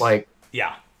 Yes. Like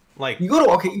yeah. Like you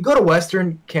go to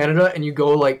Western Canada and you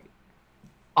go like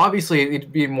obviously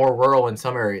it'd be more rural in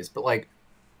some areas, but like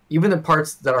even the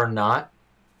parts that are not,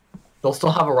 they'll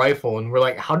still have a rifle, and we're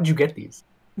like, how did you get these?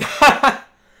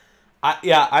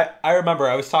 I remember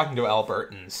I was talking to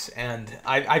Albertans, and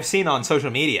I've seen on social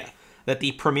media that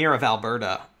the premier of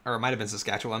Alberta, or it might have been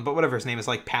Saskatchewan, but whatever his name is,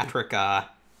 like Patrick,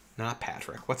 not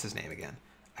Patrick, what's his name again?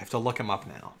 I have to look him up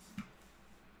now.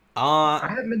 I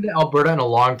haven't been to Alberta in a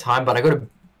long time, but I go to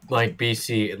like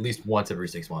BC at least once every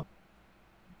 6 months.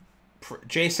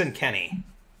 Jason Kenney.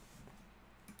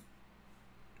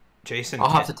 I'll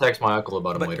have to text my uncle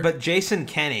about him later. But Jason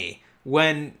Kenney,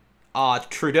 when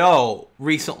Trudeau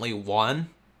recently won,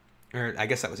 or I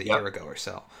guess that was a year ago or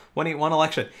so, when he won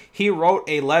election, he wrote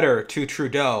a letter to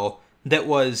Trudeau that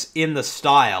was in the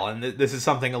style, and this is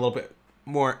something a little bit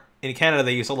more, in Canada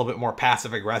they use a little bit more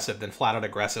passive-aggressive than flat-out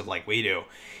aggressive like we do.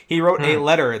 He wrote a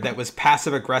letter that was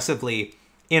passive-aggressively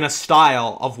in a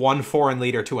style of one foreign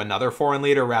leader to another foreign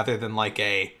leader rather than like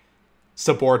a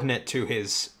subordinate to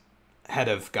his head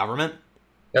of government.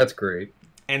 That's great.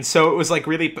 And so it was like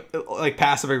really like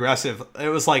passive aggressive. It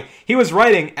was like he was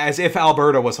writing as if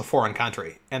Alberta was a foreign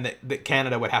country and that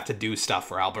Canada would have to do stuff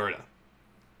for Alberta.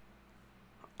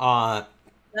 And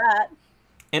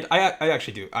I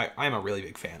actually do. I am a really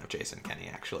big fan of Jason Kenney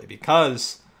actually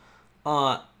because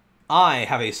I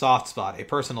have a soft spot, a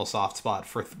personal soft spot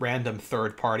for random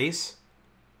third parties.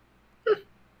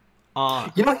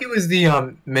 You know, he was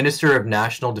the Minister of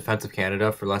National Defense of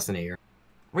Canada for less than a year.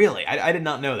 Really? I did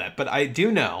not know that. But I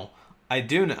do know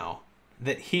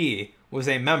that he was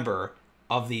a member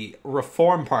of the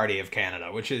Reform Party of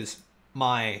Canada, which is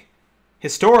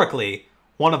historically,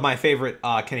 one of my favorite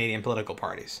Canadian political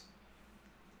parties.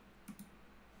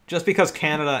 Just because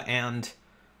Canada and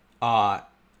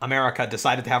America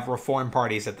decided to have reform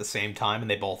parties at the same time and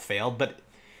they both failed, but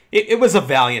it was a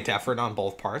valiant effort on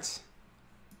both parts.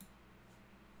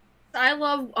 I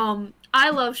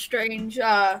love strange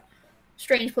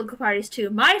political parties too.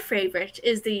 My favorite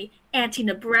is the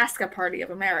Anti-Nebraska Party of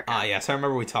America. Yes, I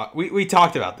remember we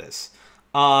talked about this.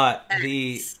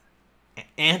 The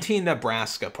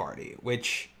Anti-Nebraska Party,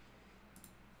 which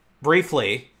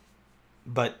briefly,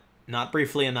 but not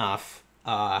briefly enough,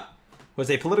 was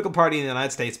a political party in the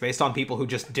United States based on people who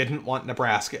just didn't want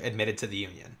Nebraska admitted to the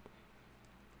Union.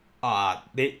 I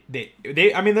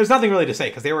mean, there's nothing really to say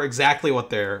because they were exactly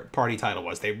what their party title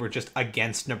was. They were just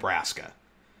against Nebraska.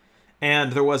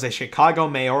 And there was a Chicago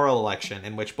mayoral election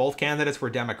in which both candidates were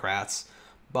Democrats,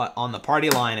 but on the party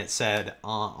line it said,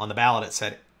 on the ballot it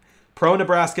said,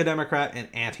 pro-Nebraska Democrat and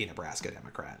anti-Nebraska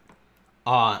Democrat.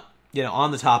 On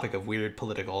the topic of weird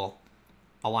political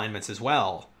alignments as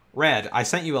well, Red, I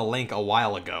sent you a link a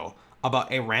while ago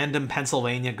about a random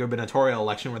Pennsylvania gubernatorial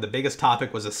election where the biggest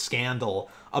topic was a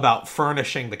scandal about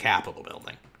furnishing the Capitol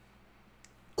building.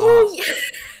 Oh, yeah.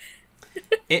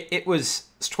 It was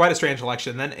quite a strange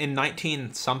election. Then in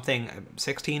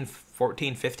 16,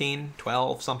 14, 15,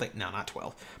 12, something. No, not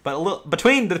 12. But a little,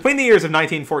 between the years of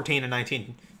 1914 and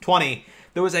 1920,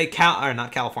 there was a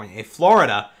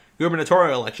Florida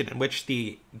gubernatorial election in which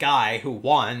the guy who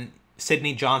won,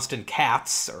 Sidney Johnston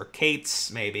Katz, or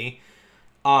Cates maybe,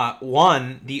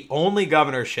 won the only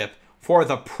governorship for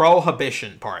the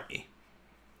Prohibition Party.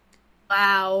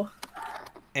 Wow.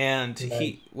 And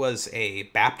he was a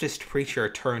Baptist preacher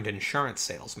turned insurance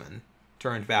salesman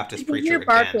turned Baptist preacher You're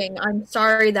barking. again. I'm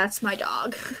sorry, that's my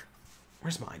dog.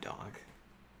 Where's my dog?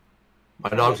 My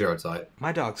dogs are outside.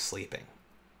 My dog's sleeping.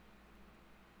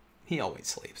 He always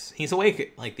sleeps. He's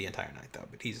awake like the entire night though,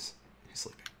 but he's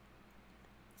sleeping.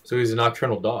 So he's a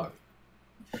nocturnal dog.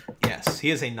 Yes, he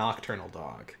is a nocturnal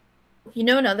dog. You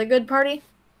know another good party?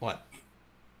 What?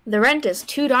 The Rent is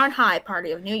Too Darn High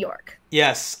Party of New York.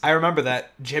 Yes, I remember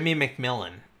that. Jimmy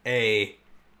McMillan, a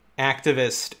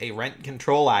rent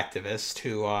control activist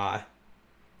who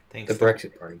thinks The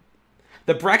Brexit Party.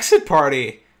 The Brexit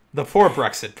Party The poor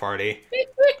Brexit Party.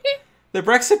 The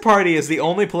Brexit Party is the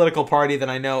only political party that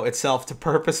I know itself to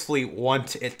purposefully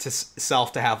want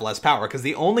itself to have less power, because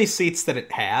the only seats that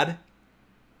it had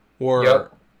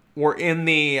were in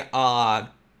the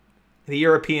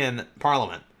European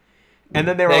Parliament. And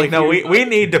then they were like, no, we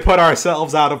need to put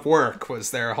ourselves out of work,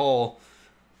 was their whole...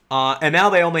 and now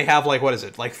they only have, like, what is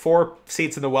it? Like 4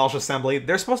 seats in the Welsh Assembly.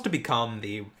 They're supposed to become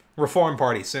the Reform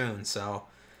Party soon, so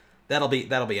that'll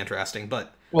be interesting.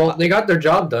 But well, they got their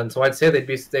job done, so I'd say they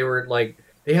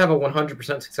have a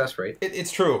 100% success rate.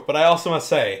 It's true, but I also must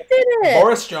say,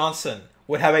 Boris Johnson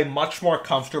would have a much more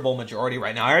comfortable majority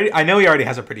right now. I know he already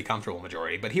has a pretty comfortable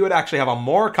majority, but he would actually have a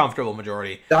more comfortable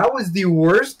majority. That was the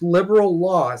worst Liberal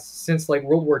loss since, like,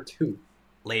 World War II.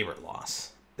 Labor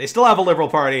loss. They still have a Liberal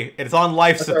Party. It's on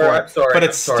life support, but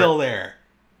it's still there.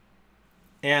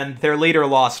 And their leader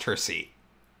lost her seat.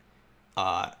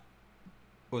 What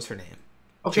was her name?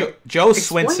 Okay, Jo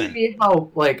Swinson. Explain to me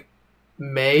how, like,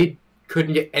 May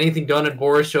couldn't get anything done and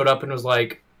Boris showed up and was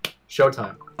like,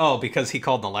 showtime. Oh, because he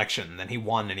called an election, and then he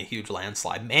won in a huge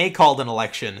landslide. May called an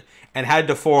election and had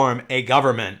to form a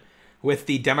government with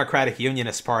the Democratic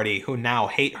Unionist Party, who now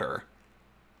hate her.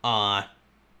 And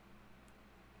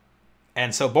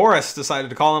so Boris decided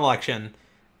to call an election,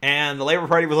 and the Labour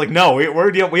Party was like, no,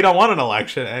 we don't want an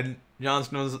election. And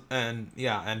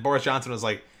Boris Johnson was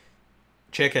like,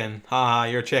 chicken, haha,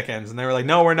 you're chickens. And they were like,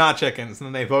 no, we're not chickens. And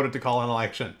then they voted to call an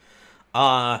election.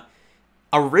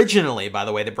 Originally, by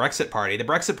the way, the Brexit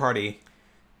Party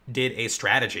did a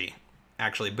strategy,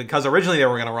 actually, because originally they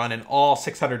were going to run in all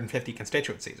 650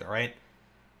 constituencies, all right?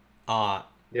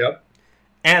 Yep.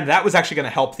 And that was actually going to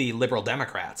help the Liberal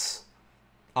Democrats,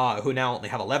 who now only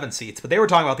have 11 seats, but they were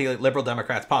talking about the Liberal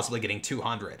Democrats possibly getting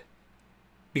 200,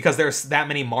 because there's that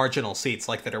many marginal seats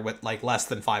that are with like less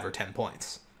than 5 or 10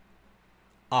 points.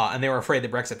 And they were afraid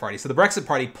of the Brexit Party. So the Brexit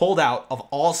Party pulled out of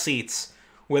all seats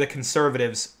where the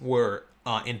Conservatives were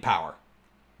in power,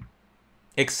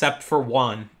 except for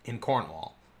one in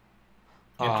Cornwall.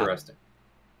 Interesting.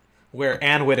 Where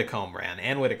Anne Widdecombe ran.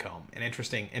 Anne Widdecombe, an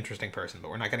interesting person, but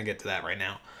we're not going to get to that right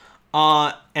now.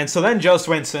 And so then Jo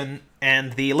Swinson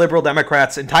and the Liberal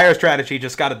Democrats' entire strategy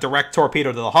just got a direct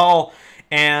torpedo to the hull,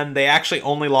 and they actually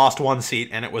only lost 1 seat,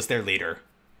 and it was their leader,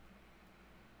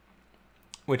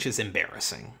 which is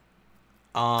embarrassing.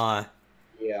 Yeah.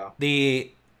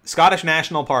 The Scottish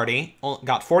National Party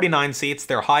got 49 seats.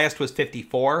 Their highest was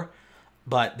 54.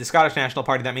 But the Scottish National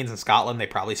Party, that means in Scotland they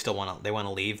probably still want to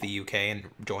leave the UK and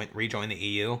rejoin the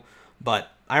EU.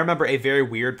 But I remember a very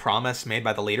weird promise made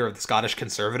by the leader of the Scottish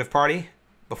Conservative Party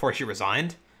before she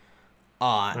resigned.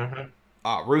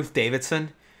 Ruth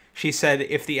Davidson. She said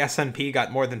if the SNP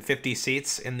got more than 50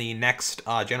 seats in the next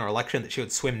general election, that she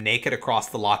would swim naked across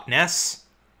the Loch Ness.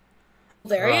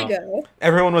 There you go.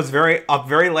 Everyone was up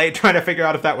very late trying to figure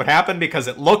out if that would happen, because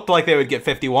it looked like they would get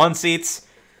 51 seats.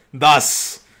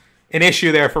 Thus, an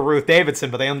issue there for Ruth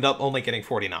Davidson, but they ended up only getting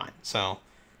 49. So,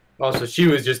 so she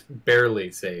was just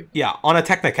barely saved. Yeah, on a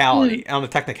technicality,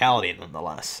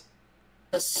 nonetheless.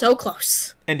 So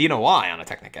close. And do you know why on a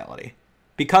technicality?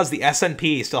 Because the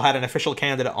SNP still had an official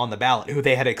candidate on the ballot who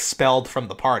they had expelled from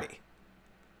the party.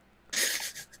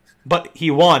 But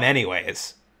he won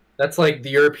anyways. That's like the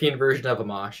European version of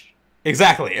Amash.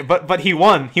 Exactly, but he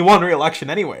won re-election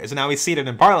anyways, and now he's seated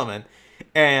in Parliament,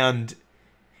 and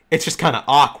it's just kind of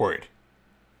awkward.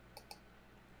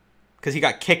 Because he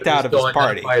got kicked out of his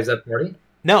party. Is that party?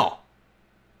 No.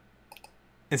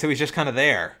 And so he's just kind of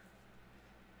there.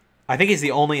 I think he's the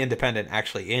only independent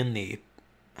actually in the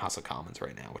House of Commons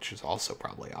right now, which is also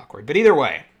probably awkward. But either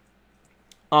way,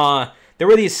 there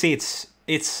were these seats.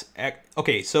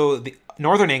 Okay, so the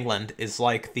Northern England is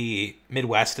like the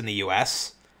Midwest in the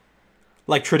U.S.,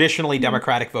 like traditionally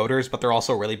Democratic voters, but they're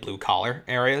also really blue-collar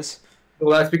areas.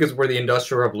 Well, that's because where the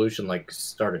Industrial Revolution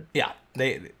started. Yeah,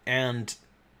 they're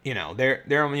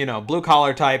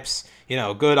blue-collar types,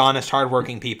 good, honest,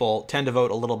 hardworking people tend to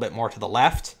vote a little bit more to the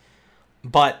left,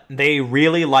 but they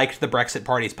really liked the Brexit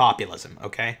Party's populism,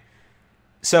 okay?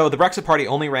 So the Brexit Party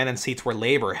only ran in seats where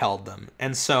Labour held them,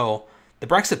 and so the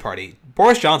Brexit Party,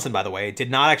 Boris Johnson, by the way, did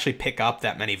not actually pick up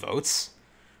that many votes,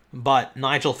 but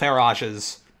Nigel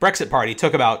Farage's Brexit Party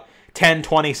took about 10,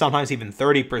 20, sometimes even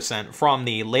 30% from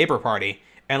the Labour Party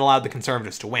and allowed the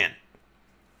Conservatives to win.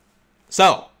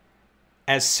 So,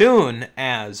 as soon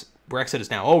as Brexit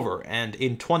is now over, and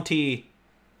in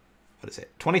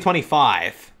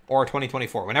 2025 or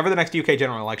 2024, whenever the next UK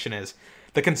general election is,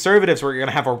 the Conservatives were going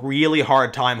to have a really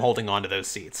hard time holding on to those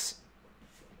seats.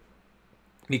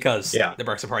 Because the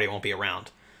Brexit Party won't be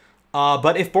around.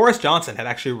 But if Boris Johnson had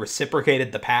actually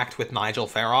reciprocated the pact with Nigel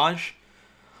Farage,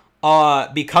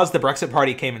 Because the Brexit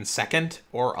Party came in second,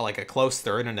 or like a close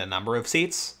third in a number of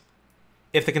seats,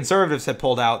 if the Conservatives had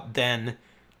pulled out, then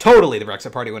totally the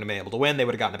Brexit Party would have been able to win. They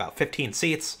would have gotten about 15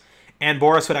 seats, and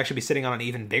Boris would actually be sitting on an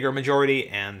even bigger majority,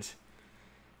 and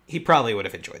he probably would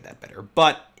have enjoyed that better.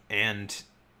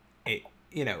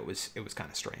 It was kind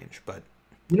of strange, but...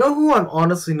 You know who I'm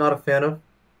honestly not a fan of?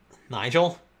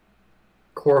 Nigel?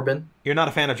 Corbyn. You're not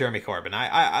a fan of Jeremy Corbyn.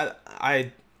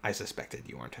 I suspected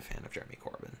you weren't a fan of Jeremy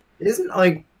Corbyn. Isn't,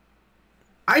 like...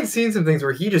 I'd seen some things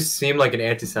where he just seemed like an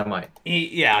anti-Semite.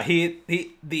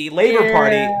 The Labour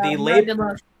Party...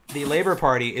 The Labour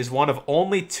Party is one of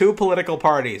only 2 political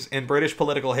parties in British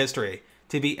political history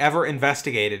to be ever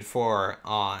investigated for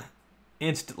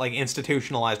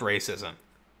institutionalized racism.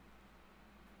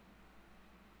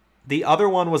 The other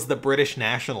one was the British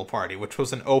National Party, which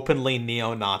was an openly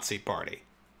neo-Nazi party.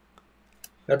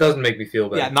 That doesn't make me feel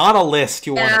bad. Yeah, not a list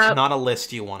you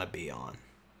want to be on.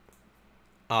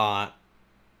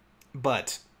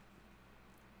 But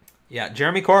yeah,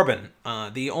 Jeremy Corbyn.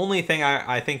 The only thing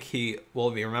I think he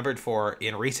will be remembered for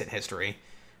in recent history,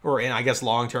 or in I guess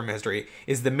long-term history,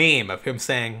 is the meme of him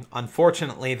saying,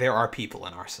 "Unfortunately, there are people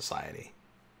in our society."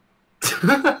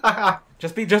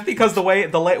 just because the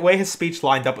way his speech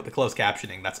lined up with the closed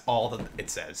captioning, that's all that it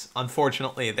says.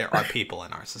 Unfortunately, there are people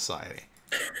in our society.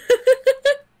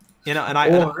 And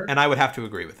I would have to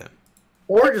agree with him.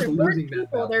 Or just losing that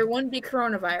people, there wouldn't be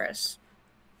coronavirus.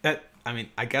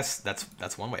 I guess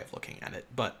that's one way of looking at it,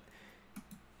 but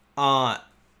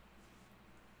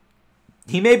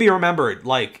he may be remembered.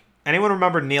 Like, anyone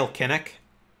remember Neil Kinnock?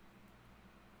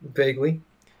 Vaguely.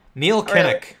 Neil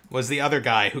Kinnock was the other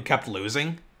guy who kept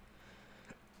losing,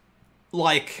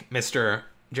 like Mr.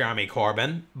 Jeremy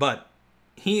Corbyn, but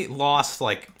he lost,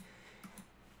 like,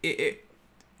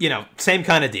 same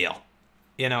kind of deal.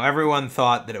 Everyone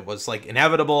thought that it was, like,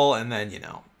 inevitable, and then,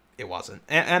 it wasn't.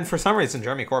 And for some reason,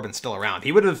 Jeremy Corbyn's still around.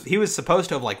 He was supposed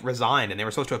to have, like, resigned, and they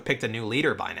were supposed to have picked a new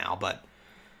leader by now, but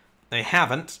they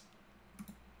haven't.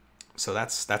 So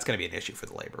that's going to be an issue for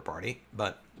the Labour Party,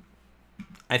 but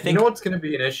I think... You know what's going to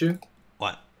be an issue?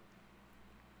 What?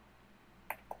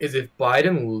 Is if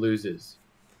Biden loses.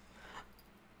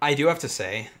 I do have to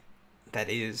say that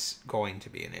is going to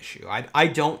be an issue. I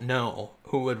don't know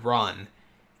who would run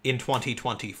in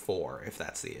 2024 if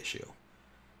that's the issue.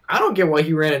 I don't get why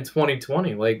he ran in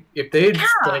 2020. Like, if they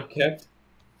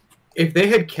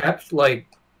had kept like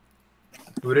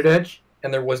Buttigieg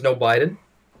and there was no Biden.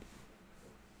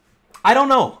 I don't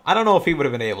know. I don't know if he would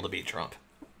have been able to beat Trump.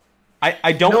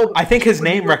 I don't. No, I think his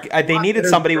name. They needed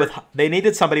somebody with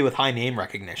high name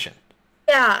recognition.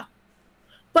 Yeah,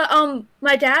 but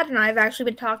my dad and I have actually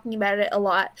been talking about it a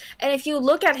lot. And if you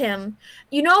look at him,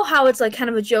 you know how it's like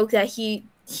kind of a joke that he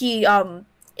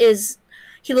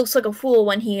looks like a fool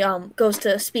when he goes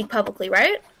to speak publicly,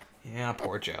 right? Yeah,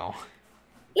 poor Joe.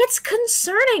 It's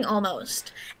concerning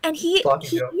almost, and he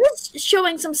is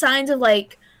showing some signs of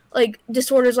like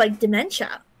disorders like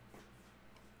dementia.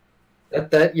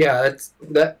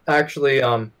 That actually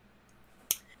I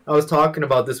was talking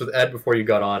about this with Ed before you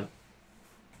got on.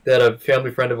 That a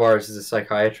family friend of ours is a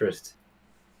psychiatrist,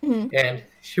 and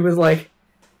she was like,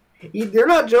 "You're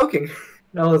not joking."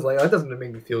 And I was like, "That doesn't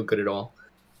make me feel good at all,"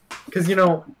 because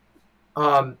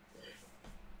not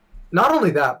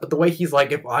only that, but the way he's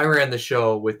like, if I ran the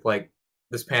show with like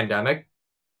this pandemic,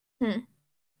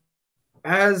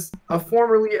 as a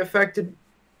formerly affected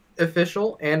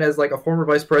official and as like a former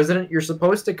vice president, you're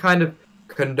supposed to kind of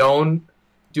condone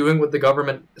doing what the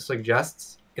government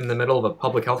suggests in the middle of a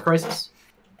public health crisis.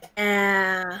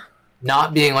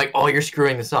 Not being like, oh, you're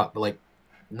screwing this up, but like,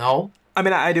 no. I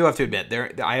mean, I do have to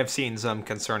admit, I have seen some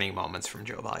concerning moments from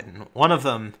Joe Biden. One of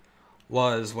them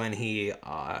was when he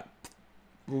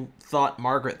thought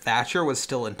Margaret Thatcher was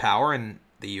still in power in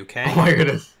the UK. Oh my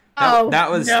goodness.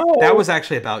 That was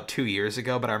actually about 2 years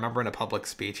ago, but I remember in a public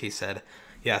speech he said,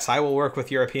 "Yes, I will work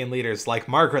with European leaders like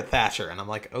Margaret Thatcher." And I'm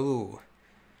like, oh,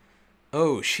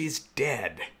 she's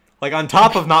dead. Like, on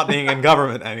top of not being in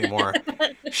government anymore,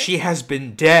 she has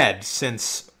been dead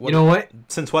since... You know what?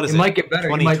 Since what is it? It might get better.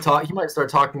 He might start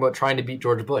talking about trying to beat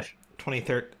George Bush.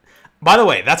 2013. By the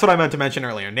way, that's what I meant to mention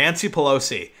earlier. Nancy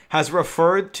Pelosi has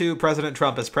referred to President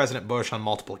Trump as President Bush on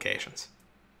multiple occasions.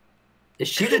 Does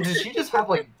she just have,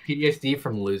 like, PTSD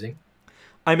from losing?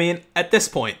 I mean, at this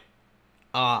point,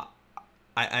 I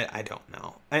don't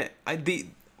know.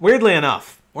 Weirdly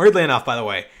enough, by the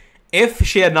way, if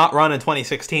she had not run in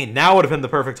 2016, now would have been the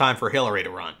perfect time for Hillary to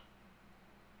run.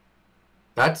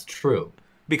 That's true.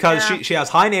 Because she has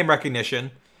high name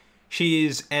recognition,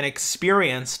 she's an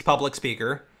experienced public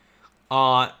speaker,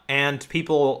 and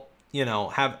people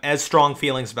have as strong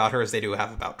feelings about her as they do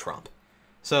have about Trump.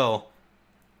 So,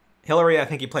 Hillary, I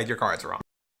think you played your cards wrong.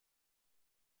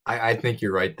 I think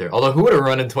you're right there. Although, who would have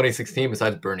run in 2016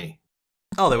 besides Bernie?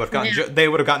 Oh, they would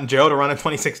have gotten Joe to run in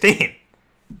 2016.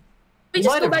 We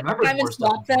just go back in time and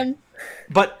swap them.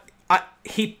 But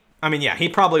he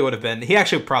probably would have been. He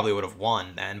actually probably would have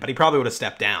won then, but he probably would have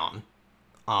stepped down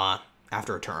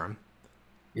after a term.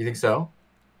 You think so?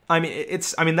 I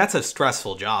mean, that's a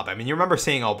stressful job. I mean, you remember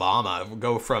seeing Obama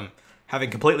go from having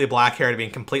completely black hair to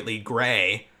being completely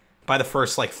gray by the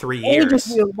first 3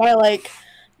 years. By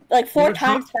like 4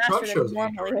 times faster than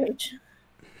normal age.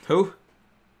 Who?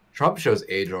 Trump shows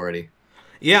age already.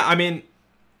 Yeah, I mean,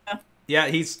 yeah,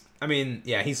 he's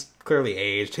clearly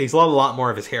aged. He's let a lot more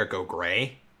of his hair go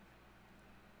gray.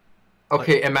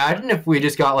 Okay, imagine if we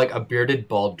just got a bearded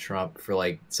bald Trump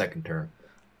for second term.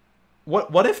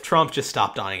 What if Trump just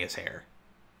stopped dyeing his hair?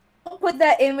 Don't put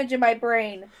that image in my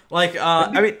brain. What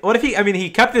if he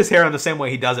kept his hair on the same way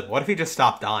he does it? What if he just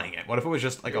stopped dyeing it? What if it was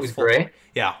just a full gray?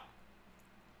 Yeah.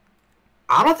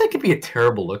 I don't think it'd be a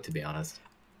terrible look, to be honest.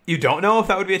 You don't know if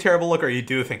that would be a terrible look, or you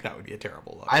do think that would be a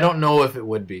terrible look? I don't know if it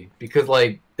would be, because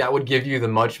that would give you the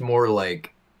much more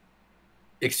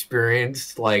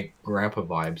experienced grandpa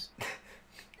vibes.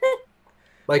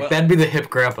 That'd be the hip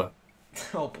grandpa.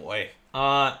 Oh boy.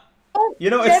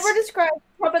 Never describe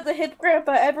Trump as a hip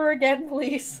grandpa ever again,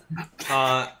 please.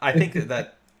 I think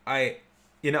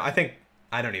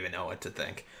I don't even know what to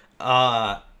think.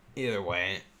 Either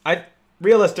way,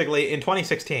 realistically in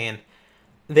 2016,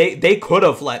 they could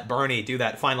have let Bernie do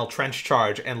that final trench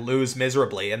charge and lose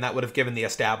miserably, and that would have given the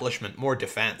establishment more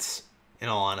defense. In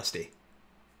all honesty.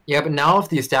 Yeah, but now if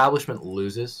the establishment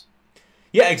loses.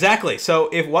 Yeah, exactly. So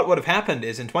what would have happened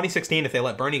is in 2016, if they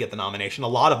let Bernie get the nomination, a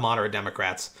lot of moderate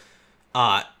Democrats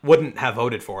wouldn't have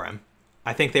voted for him.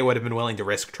 I think they would have been willing to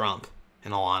risk Trump,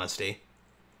 in all honesty.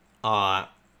 Well,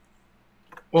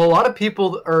 a lot of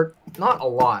people, or not a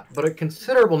lot, but a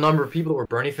considerable number of people that were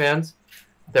Bernie fans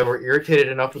that were irritated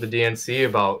enough with the DNC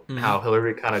about how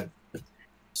Hillary kind of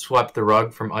swept the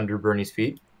rug from under Bernie's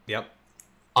feet. Yep.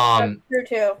 True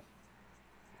too.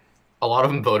 A lot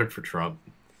of them voted for Trump.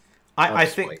 I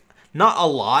think not a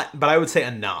lot, but I would say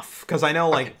enough, because I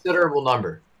know a considerable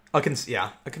number. A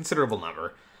considerable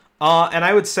number. And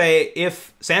I would say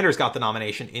if Sanders got the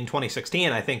nomination in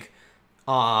 2016, I think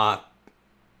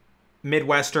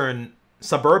Midwestern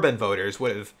suburban voters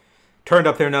would have turned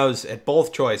up their nose at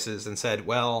both choices and said,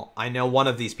 well, I know one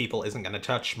of these people isn't going to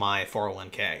touch my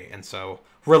 401k. And so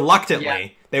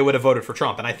reluctantly, they would have voted for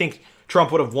Trump. And I think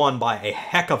Trump would have won by a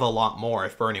heck of a lot more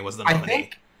if Bernie was the nominee. I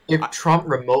think if Trump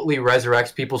remotely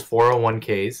resurrects people's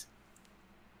 401ks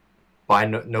by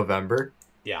November.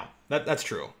 Yeah, that's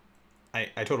true.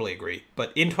 I totally agree.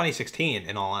 But in 2016,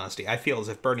 in all honesty, I feel as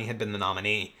if Bernie had been the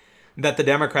nominee, that the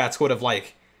Democrats would have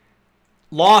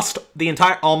lost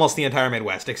almost the entire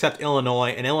Midwest, except Illinois,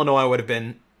 and Illinois would have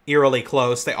been eerily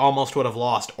close. They almost would have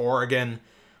lost Oregon.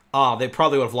 They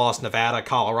probably would have lost Nevada,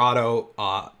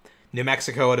 Colorado. New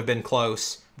Mexico would have been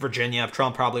close. Virginia,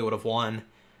 Trump probably would have won.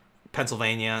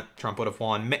 Pennsylvania, Trump would have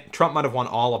won. Trump might have won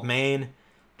all of Maine.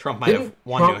 Trump might have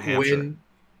won New Hampshire. Win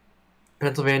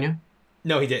Pennsylvania?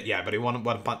 No, he did, yeah, but he would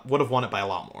have won it by a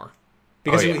lot more.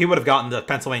 Because he would have gotten the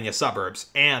Pennsylvania suburbs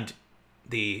and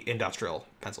the industrial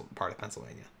part of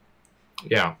Pennsylvania.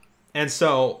 Yeah. And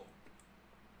so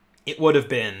it would have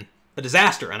been a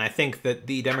disaster. And I think that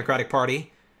the Democratic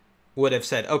Party would have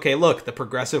said, okay, look, the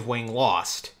progressive wing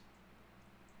lost.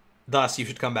 Thus, you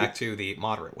should come back to the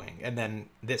moderate wing. And then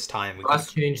this time we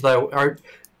Let's change that.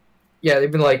 Yeah,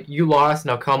 they've been like, you lost,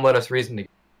 now come let us reason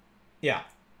together. Yeah.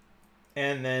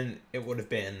 And then it would have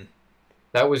been...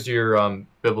 That was your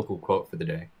biblical quote for the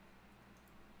day.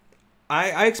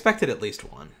 I expected at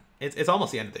least one. It's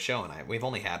almost the end of the show, and we've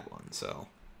only had one, so...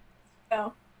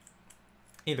 Oh.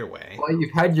 Either way. Well,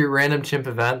 you've had your random chimp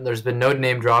event, there's been no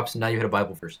name drops, and now you hit a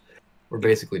Bible verse. We're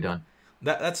basically done.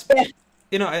 That's...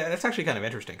 that's actually kind of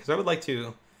interesting, because I would like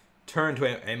to turn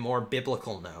to a more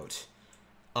biblical note.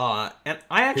 And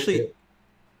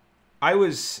I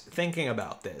was thinking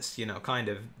about this, kind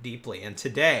of deeply, and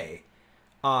today,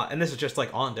 and this is just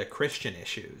on to Christian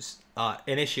issues,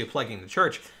 an issue plaguing the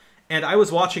church, and I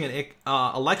was watching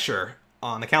a lecture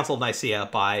on the Council of Nicaea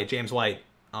by James White,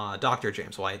 Dr.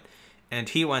 James White, and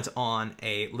he went on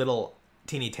a little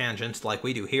teeny tangent, like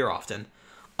we do here often,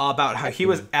 about how he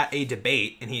was at a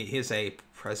debate, and he is a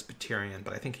Presbyterian,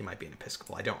 but I think he might be an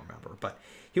Episcopal, I don't remember, but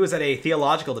he was at a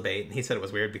theological debate, and he said it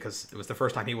was weird because it was the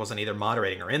first time he wasn't either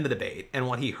moderating or in the debate, and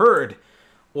what he heard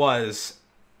was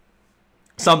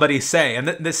somebody say,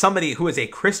 and somebody who is a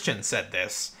Christian said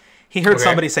this, he heard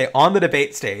somebody say on the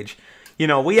debate stage,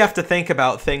 we have to think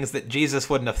about things that Jesus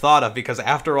wouldn't have thought of, because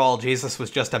after all, Jesus was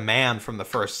just a man from the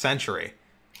first century.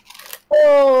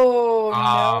 Oh,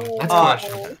 no. That's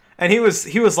questionable. And he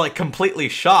was like completely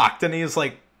shocked, and he was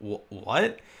like,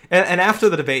 what? And after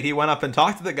the debate, he went up and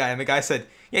talked to the guy, and the guy said,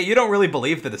 yeah, you don't really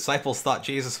believe the disciples thought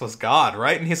Jesus was God,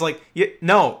 right? And he's like, yeah,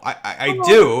 no, I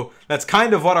do. That's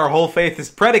kind of what our whole faith is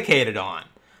predicated on.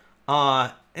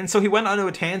 And so he went on to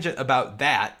a tangent about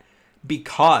that,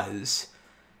 because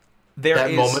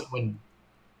that moment when...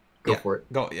 Go for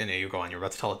it. Go, you go on. You're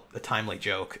about to tell a timely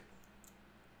joke.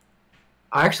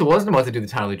 I actually wasn't about to do the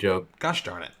timely joke. Gosh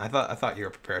darn it. I thought you were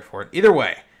prepared for it. Either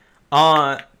way,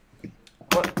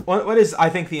 what is, I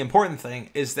think, the important thing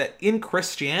is that in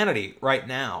Christianity right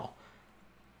now,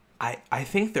 I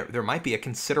think there might be a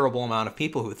considerable amount of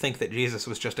people who think that Jesus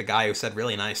was just a guy who said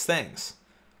really nice things.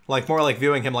 Like, more like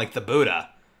viewing him like the Buddha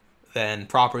than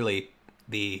properly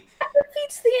the... That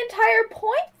defeats the entire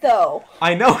point, though.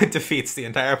 I know it defeats the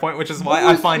entire point, which is why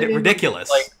I find it ridiculous.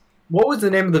 What was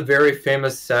the name of the very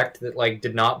famous sect that, like,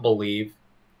 did not believe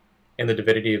in the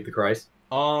divinity of the Christ?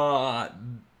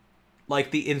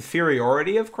 Like the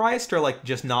inferiority of Christ, or like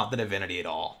just not the divinity at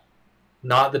all?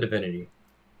 Not the divinity.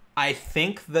 I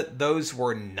think that those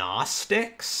were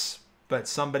Gnostics, but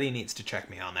somebody needs to check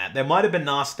me on that. They might have been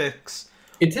Gnostics.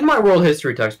 It's in my world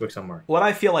history textbook somewhere. What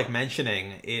I feel like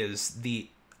mentioning is the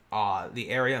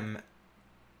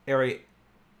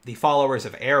followers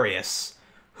of Arius,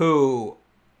 who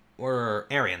were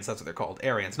Arians. That's what they're called,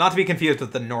 Arians. Not to be confused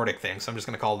with the Nordic thing. So I'm just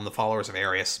going to call them the followers of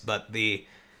Arius. But the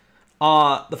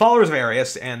followers of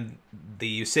Arius and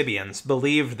the Eusebians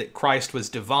believed that Christ was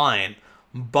divine,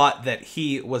 but that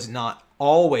he was not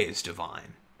always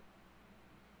divine.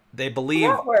 They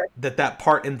believed that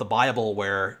part in the Bible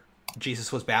where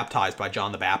Jesus was baptized by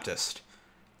John the Baptist,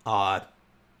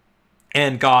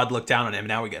 and God looked down on him.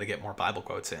 Now we got to get more Bible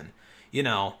quotes in.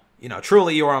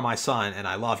 Truly you are my son, and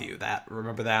I love you.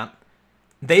 Remember that?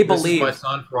 They believe, this is my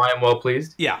son, for I am well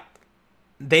pleased. Yeah.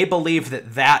 They believe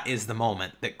that is the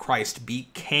moment that Christ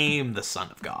became the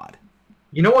Son of God.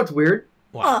 You know what's weird?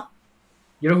 What?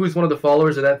 You know who's one of the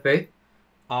followers of that faith?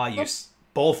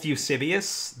 Both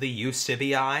Eusebius, the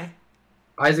Eusebii.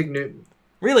 Isaac Newton.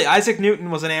 Really? Isaac Newton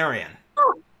was an Arian.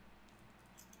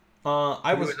 He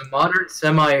was a modern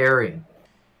semi-Arian.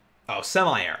 Oh,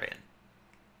 semi-Arian.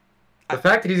 The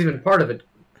fact that he's even part of it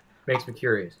makes me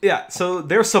curious. Yeah, so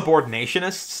they're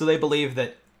subordinationists, so they believe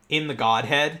that in the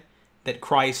Godhead, that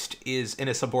Christ is in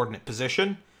a subordinate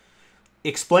position.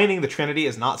 Explaining the Trinity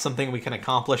is not something we can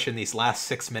accomplish in these last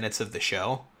 6 minutes of the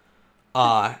show.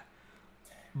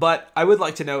 But I would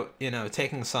like to note,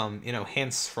 taking some,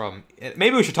 hints from...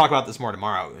 Maybe we should talk about this more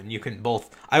tomorrow, and you can both...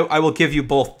 I will give you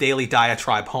both Daily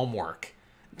Diatribe homework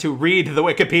to read the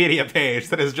Wikipedia page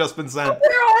that has just been sent. We're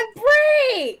on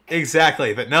break!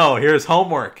 Exactly, but no, here's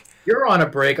homework. You're on a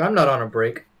break. I'm not on a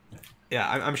break. Yeah,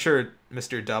 I'm sure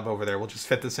Mr. Dub over there will just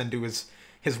fit this into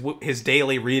his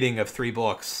daily reading of 3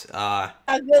 books.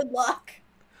 Good luck.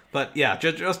 But yeah,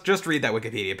 just read that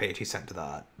Wikipedia page he sent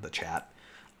to the chat.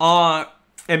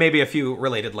 And maybe a few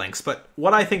related links. But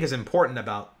what I think is important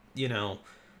about,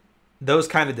 those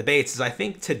kind of debates is I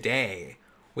think today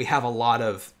we have a lot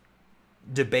of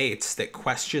debates that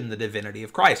question the divinity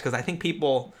of Christ. Because I think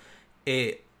people,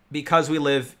 because we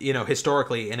live,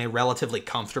 historically in a relatively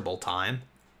comfortable time,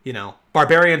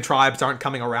 barbarian tribes aren't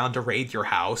coming around to raid your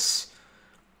house.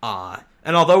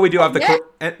 And although we do have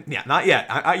not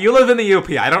yet. You live in the UP.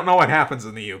 I don't know what happens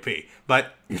in the UP,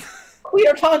 but... We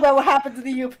are talking about what happens in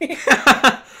the UP.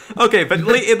 Okay, but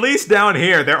at least down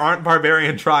here, there aren't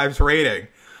barbarian tribes raiding.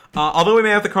 Although we may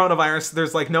have the coronavirus,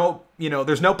 there's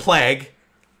there's no plague.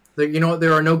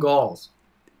 There are no Gauls.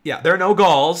 Yeah, there are no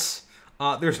Gauls.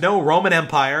 There's no Roman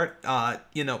Empire,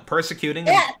 persecuting.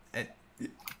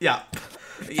 Yeah.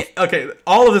 Okay,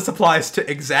 all of this applies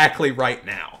to exactly right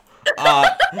now.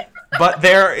 But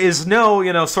there is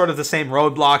no, sort of the same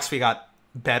roadblocks. We got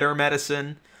better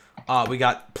medicine. We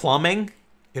got plumbing,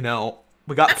 we got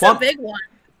That's a big one.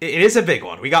 It is a big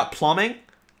one. We got plumbing,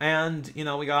 and,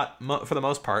 we got, for the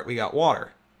most part, we got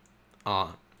water.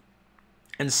 And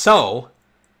so...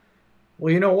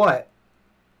 Well, you know what?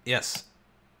 Yes.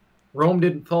 Rome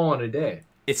didn't fall in a day.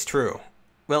 It's true.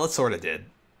 Well, it sort of did.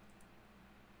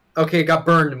 Okay, it got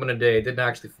burned in a day. It didn't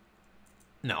actually...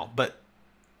 No, but...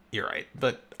 You're right.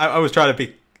 But I was trying to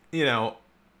be,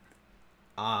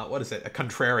 what is it? A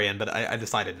contrarian, but I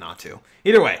decided not to.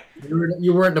 Either way.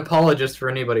 You weren't an apologist for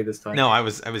anybody this time. No, I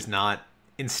was not.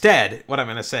 Instead, what I'm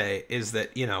going to say is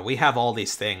that, we have all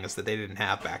these things that they didn't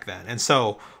have back then. And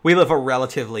so we live a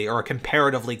relatively or a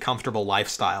comparatively comfortable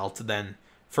lifestyle to then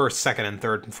first, second, and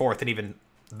third, and fourth, and even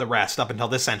the rest up until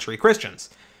this century Christians.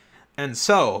 And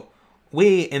so,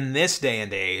 we, in this day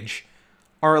and age,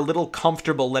 are a little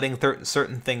comfortable letting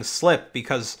certain things slip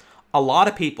because a lot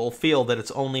of people feel that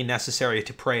it's only necessary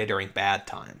to pray during bad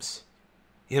times.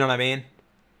 You know what I mean?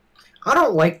 I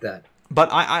don't like that. But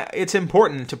it's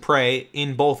important to pray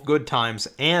in both good times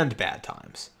and bad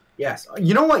times. Yes.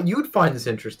 You know what? You'd find this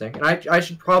interesting, and I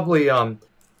should probably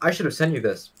I should have sent you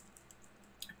this.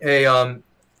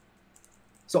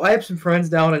 So I have some friends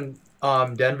down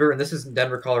in Denver, and this isn't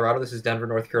Denver, Colorado. This is Denver,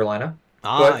 North Carolina.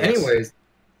 But anyways,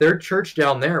 their church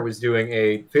down there was doing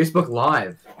a Facebook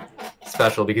Live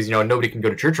special because nobody can go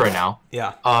to church right now.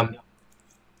 Yeah.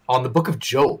 On the Book of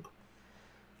Job.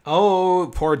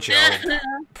 Oh, poor Job.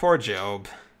 Poor Job.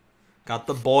 Got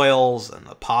the boils and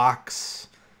the pox.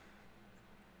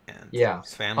 And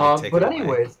his family taken but away.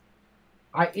 anyways,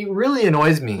 it really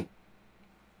annoys me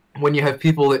when you have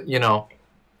people that,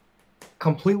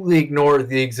 completely ignore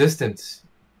the existence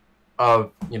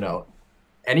of,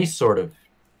 any sort of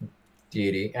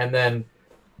deity, and then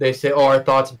they say, oh, our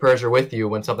thoughts and prayers are with you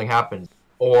when something happens.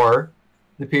 Or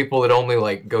the people that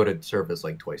only, go to service,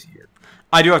 twice a year.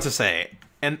 I do have to say,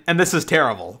 and this is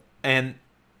terrible, and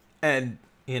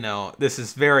this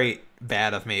is very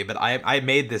bad of me, but I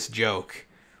made this joke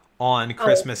on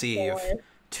Christmas Eve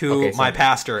to my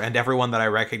pastor and everyone that I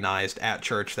recognized at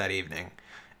church that evening.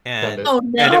 And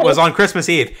and it was on Christmas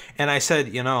Eve. And I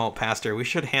said, Pastor, we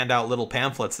should hand out little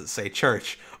pamphlets that say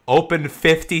church open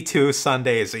 52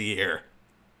 Sundays a year.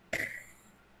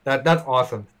 That's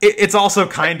awesome. It's also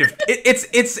kind of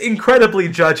it's incredibly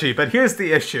judgy, but here's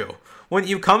the issue. When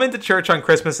you come into church on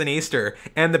Christmas and Easter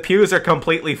and the pews are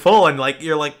completely full and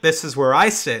you're like, this is where I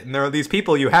sit, and there are these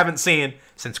people you haven't seen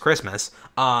since Christmas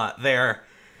there,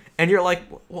 and you're like,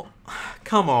 well,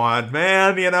 come on,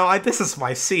 man, this is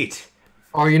my seat.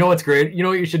 Oh, you know what's great? You know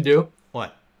what you should do?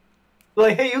 What?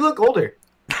 Hey, you look older.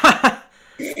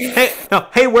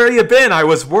 Hey, where you been? I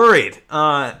was worried.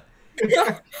 Oh.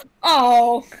 But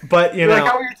how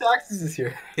are your taxes this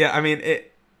year? Yeah, I mean,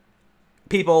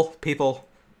 people,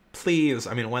 please,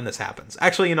 when this happens.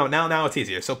 Actually, now it's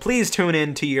easier. So please tune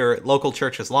in to your local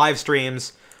church's live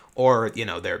streams or,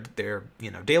 their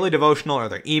daily devotional or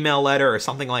their email letter or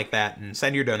something like that and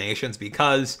send your donations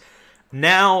because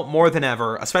now more than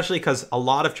ever, especially because a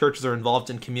lot of churches are involved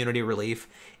in community relief,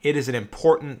 it is an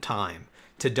important time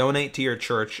to donate to your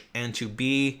church and to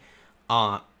be,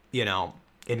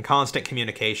 in constant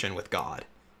communication with God.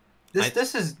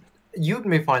 This is, you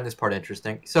may find this part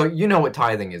interesting. So you know what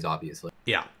tithing is, obviously.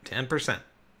 Yeah, 10%.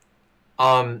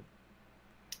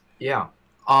 Yeah.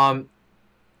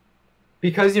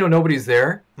 Because nobody's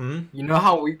there. Mm-hmm. You know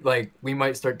how we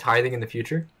might start tithing in the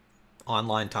future?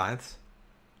 Online tithes.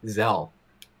 Zelle.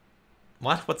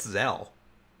 What? What's Zelle?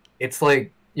 It's what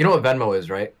Venmo is,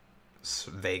 right?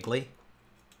 Vaguely.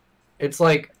 It's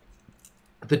like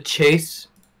the Chase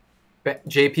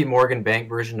JP Morgan Bank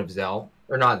version of Zelle,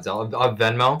 or not Zelle, of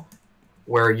Venmo,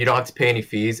 where you don't have to pay any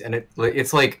fees, and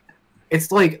it's like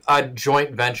a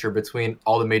joint venture between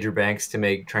all the major banks to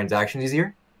make transactions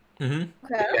easier. Mm-hmm.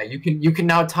 Okay. Yeah, you can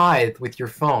now tithe with your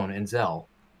phone and Zelle.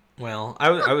 Well,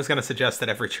 I was going to suggest that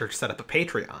every church set up a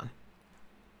Patreon.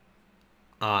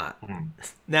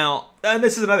 Now, and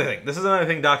this is another thing. This is another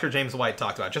thing Dr. James White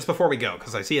talked about just before we go,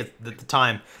 because I see at the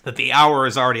time that the hour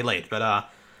is already late. But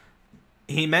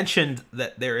he mentioned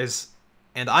that there is,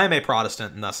 and I am a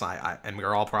Protestant, and thus and we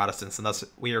are all Protestants, and thus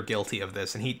we are guilty of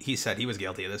this. And he said he was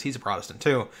guilty of this. He's a Protestant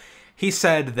too. He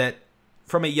said that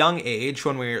from a young age,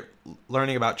 when we're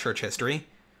learning about church history,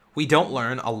 we don't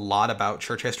learn a lot about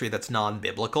church history that's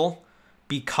non-biblical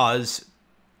because,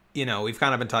 we've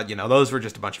kind of been taught, those were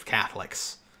just a bunch of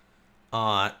Catholics.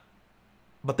 But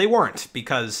they weren't,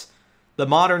 because the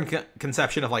modern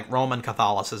conception of Roman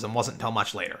Catholicism wasn't until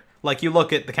much later. You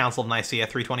look at the Council of Nicaea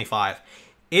 325.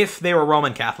 If they were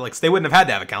Roman Catholics, they wouldn't have had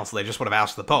to have a council. They just would have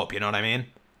asked the Pope, you know what I mean?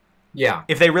 Yeah.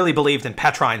 If they really believed in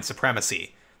Petrine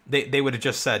supremacy, they would have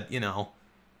just said,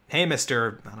 hey,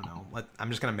 Mr. I don't know, I'm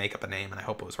just going to make up a name, and I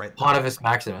hope it was right. Pontifex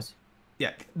Maximus.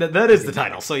 Yeah, that is the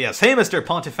title. So yes, hey, Mr.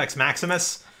 Pontifex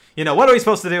Maximus, what are we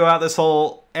supposed to do about this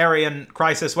whole Arian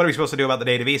crisis? What are we supposed to do about the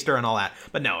date of Easter and all that?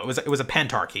 But no, it was a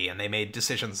pentarchy, and they made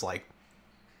decisions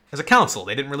as a council.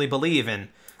 They didn't really believe in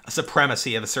a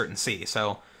supremacy of a certain see.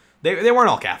 So they weren't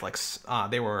all Catholics.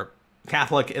 They were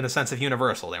Catholic in the sense of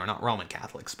universal. They were not Roman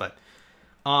Catholics. But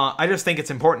I just think it's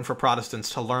important for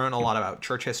Protestants to learn a lot about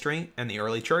church history and the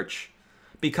early church,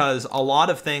 because a lot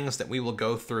of things that we will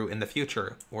go through in the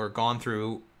future were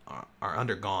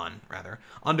undergone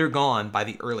by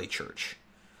the early church.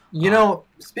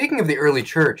 Speaking of the early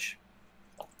church,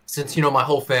 since my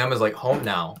whole fam is home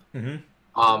now, mm-hmm.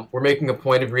 We're making a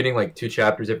point of reading like 2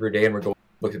 chapters every day, and we're going to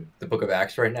look at the Book of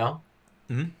Acts right now.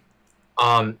 Mhm.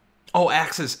 Um, Oh,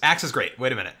 Acts is great.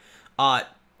 Wait a minute.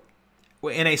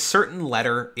 In a certain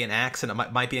letter in Acts, and it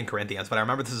might be in Corinthians, but I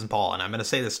remember this is in Paul, and I'm going to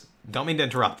say this. Don't mean to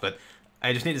interrupt, but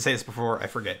I just need to say this before I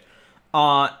forget.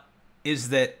 Is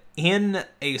that in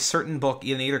a certain book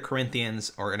in either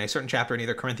Corinthians or in a certain chapter in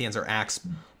either Corinthians or Acts,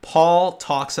 Paul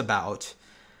talks about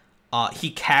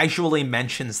he casually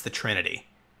mentions the Trinity.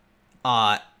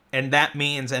 And that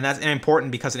means, and that's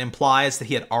important because it implies that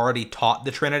he had already taught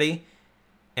the Trinity.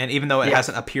 And even though it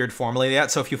hasn't appeared formally yet.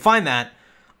 So if you find that,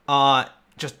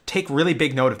 just take really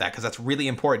big note of that, because that's really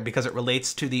important, because it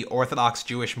relates to the Orthodox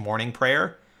Jewish morning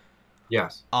prayer.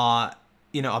 yes.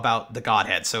 About the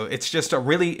Godhead. So it's just a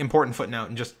really important footnote,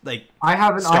 and just like I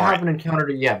haven't encountered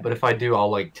it yet, but if I do,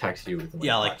 I'll like text you. With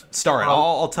star it.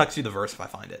 I'll text you the verse if I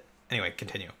find it. Anyway,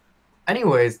 continue.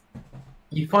 Anyways,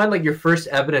 you find like your first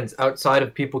evidence outside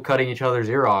of people cutting each other's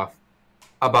ear off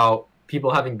about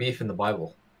people having beef in the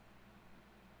Bible.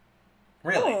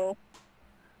 Really? Oh.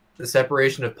 The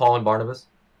separation of Paul and Barnabas.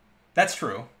 That's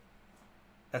true.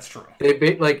 That's true.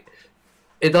 Like,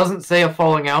 it doesn't say a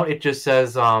falling out. It just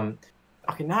says, okay,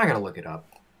 now I gotta look it up.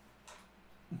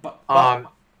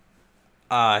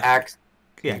 Acts.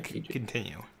 Yeah,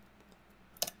 continue.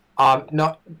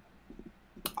 No,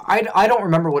 I don't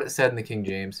remember what it said in the King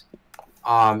James.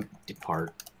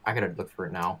 Depart. I gotta look for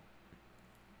it now.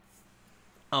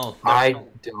 Oh, I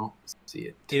don't see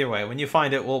it. Either way, when you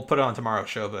find it, we'll put it on tomorrow's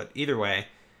show. But either way,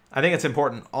 I think it's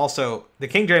important. Also, the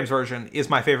King James Version is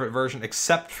my favorite version,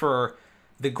 except for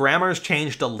the grammar's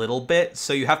changed a little bit,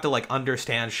 so you have to like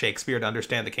understand Shakespeare to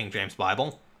understand the King James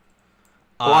Bible.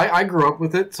 Well, I grew up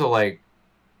with it, so like,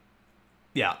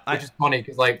 yeah, which is funny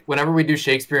because like whenever we do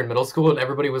Shakespeare in middle school, and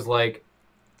everybody was like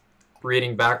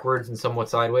reading backwards and somewhat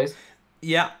sideways.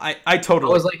 Yeah, I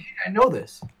totally. I was like, hey, I know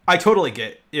this. I totally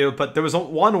get you, but there was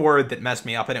one word that messed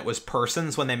me up, and it was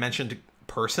persons when they mentioned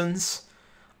persons.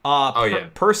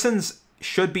 Persons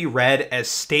should be read as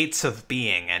states of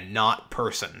being and not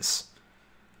persons.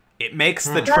 It makes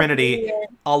the Trinity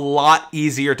a lot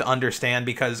easier to understand,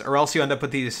 because, or else you end up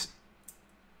with these.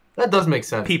 That does make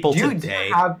sense. People today. Do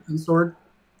you have eSword?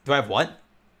 Do I have what?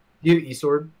 Do you have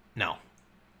eSword? No.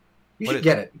 You should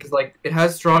get it, because like it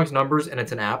has Strong's numbers, and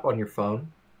it's an app on your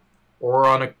phone or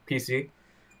on a PC.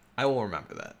 I will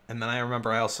remember that. And then I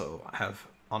remember I also have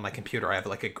on my computer, I have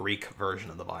like a Greek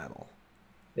version of the Bible.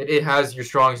 It has your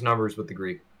Strong's numbers with the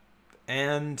Greek.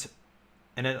 And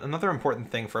another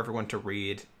important thing for everyone to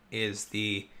read is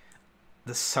the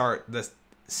Sagitarian.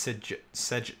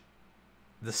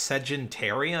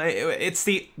 It's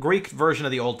the Greek version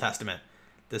of the Old Testament.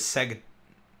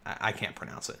 I can't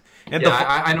pronounce it. And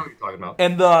I know what you're talking about.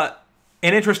 And an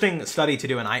interesting study to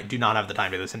do, and I do not have the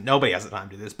time to do this, and nobody has the time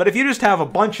to do this, but if you just have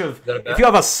if you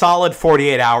have a solid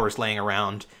 48 hours laying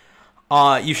around,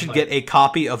 you should get a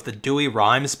copy of the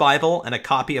Douay-Rheims Bible and a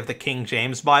copy of the King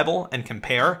James Bible and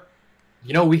compare.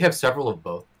 You know, we have several of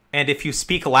both. And if you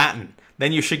speak Latin,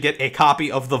 then you should get a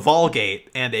copy of the Vulgate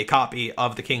and a copy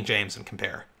of the King James and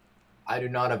compare. I do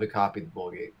not have a copy of the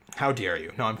Vulgate. How dare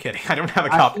you? No, I'm kidding. I don't have a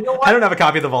copy. I don't have a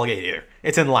copy of the Vulgate either.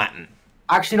 It's in Latin.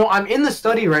 Actually, no, I'm in the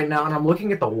study right now, and I'm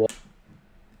looking at the wall.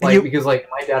 Because, like,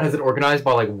 my dad has it organized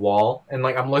by, like, wall, and,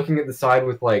 like, I'm looking at the side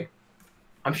with, like,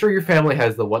 I'm sure your family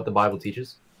has the what the Bible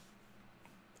teaches.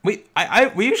 We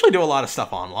usually do a lot of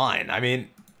stuff online. I mean,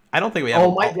 I don't think we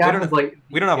have. My dad has, like...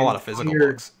 We don't have a lot of physical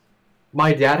books.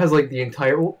 My dad has, like, the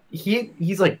entire... Well,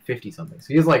 he's, like, 50-something, so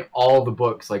he has, like, all the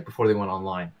books, like, before they went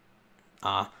online.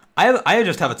 I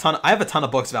just have a ton. I have a ton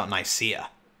of books about Nicaea.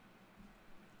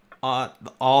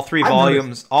 All three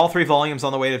volumes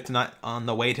on the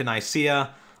way to Nicaea.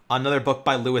 Another book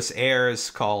by Lewis Ayres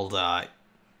called I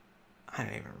don't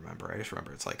even remember. I just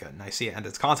remember it's like a Nicaea and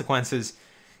its consequences,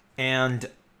 and then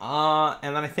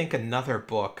I think another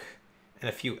book and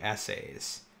a few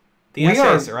essays. The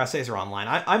essays are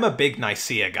online. I'm a big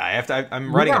Nicaea guy.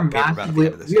 I'm writing a paper about it at the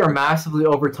end of this. We are massively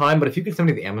over time, but if you could send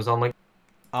me the Amazon link,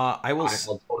 I'll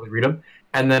totally read them.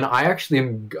 And then I actually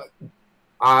am.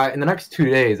 In the next 2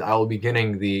 days, I'll be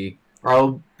getting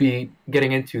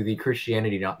into the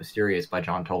Christianity Not Mysterious by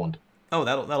John Toland. Oh,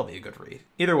 that'll be a good read.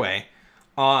 Either way,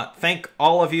 thank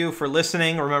all of you for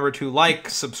listening. Remember to like,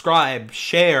 subscribe,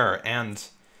 share, and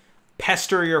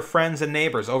pester your friends and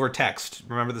neighbors over text.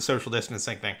 Remember the social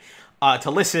distancing thing. To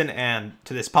listen and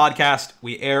to this podcast,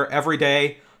 we air every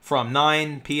day from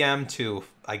 9 p.m. to,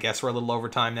 I guess we're a little over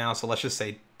time now, so let's just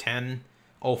say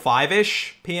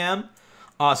 10:05-ish p.m.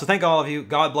 So thank all of you.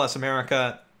 God bless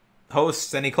America.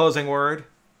 Hosts, any closing word?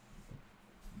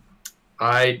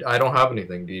 I don't have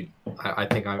anything, dude. I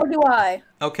think I'm... Or do I?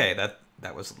 Okay,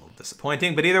 that was a little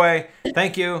disappointing. But either way,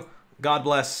 thank you. God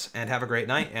bless, and have a great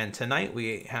night. And tonight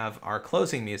we have our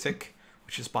closing music,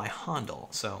 which is by Handel.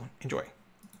 So enjoy.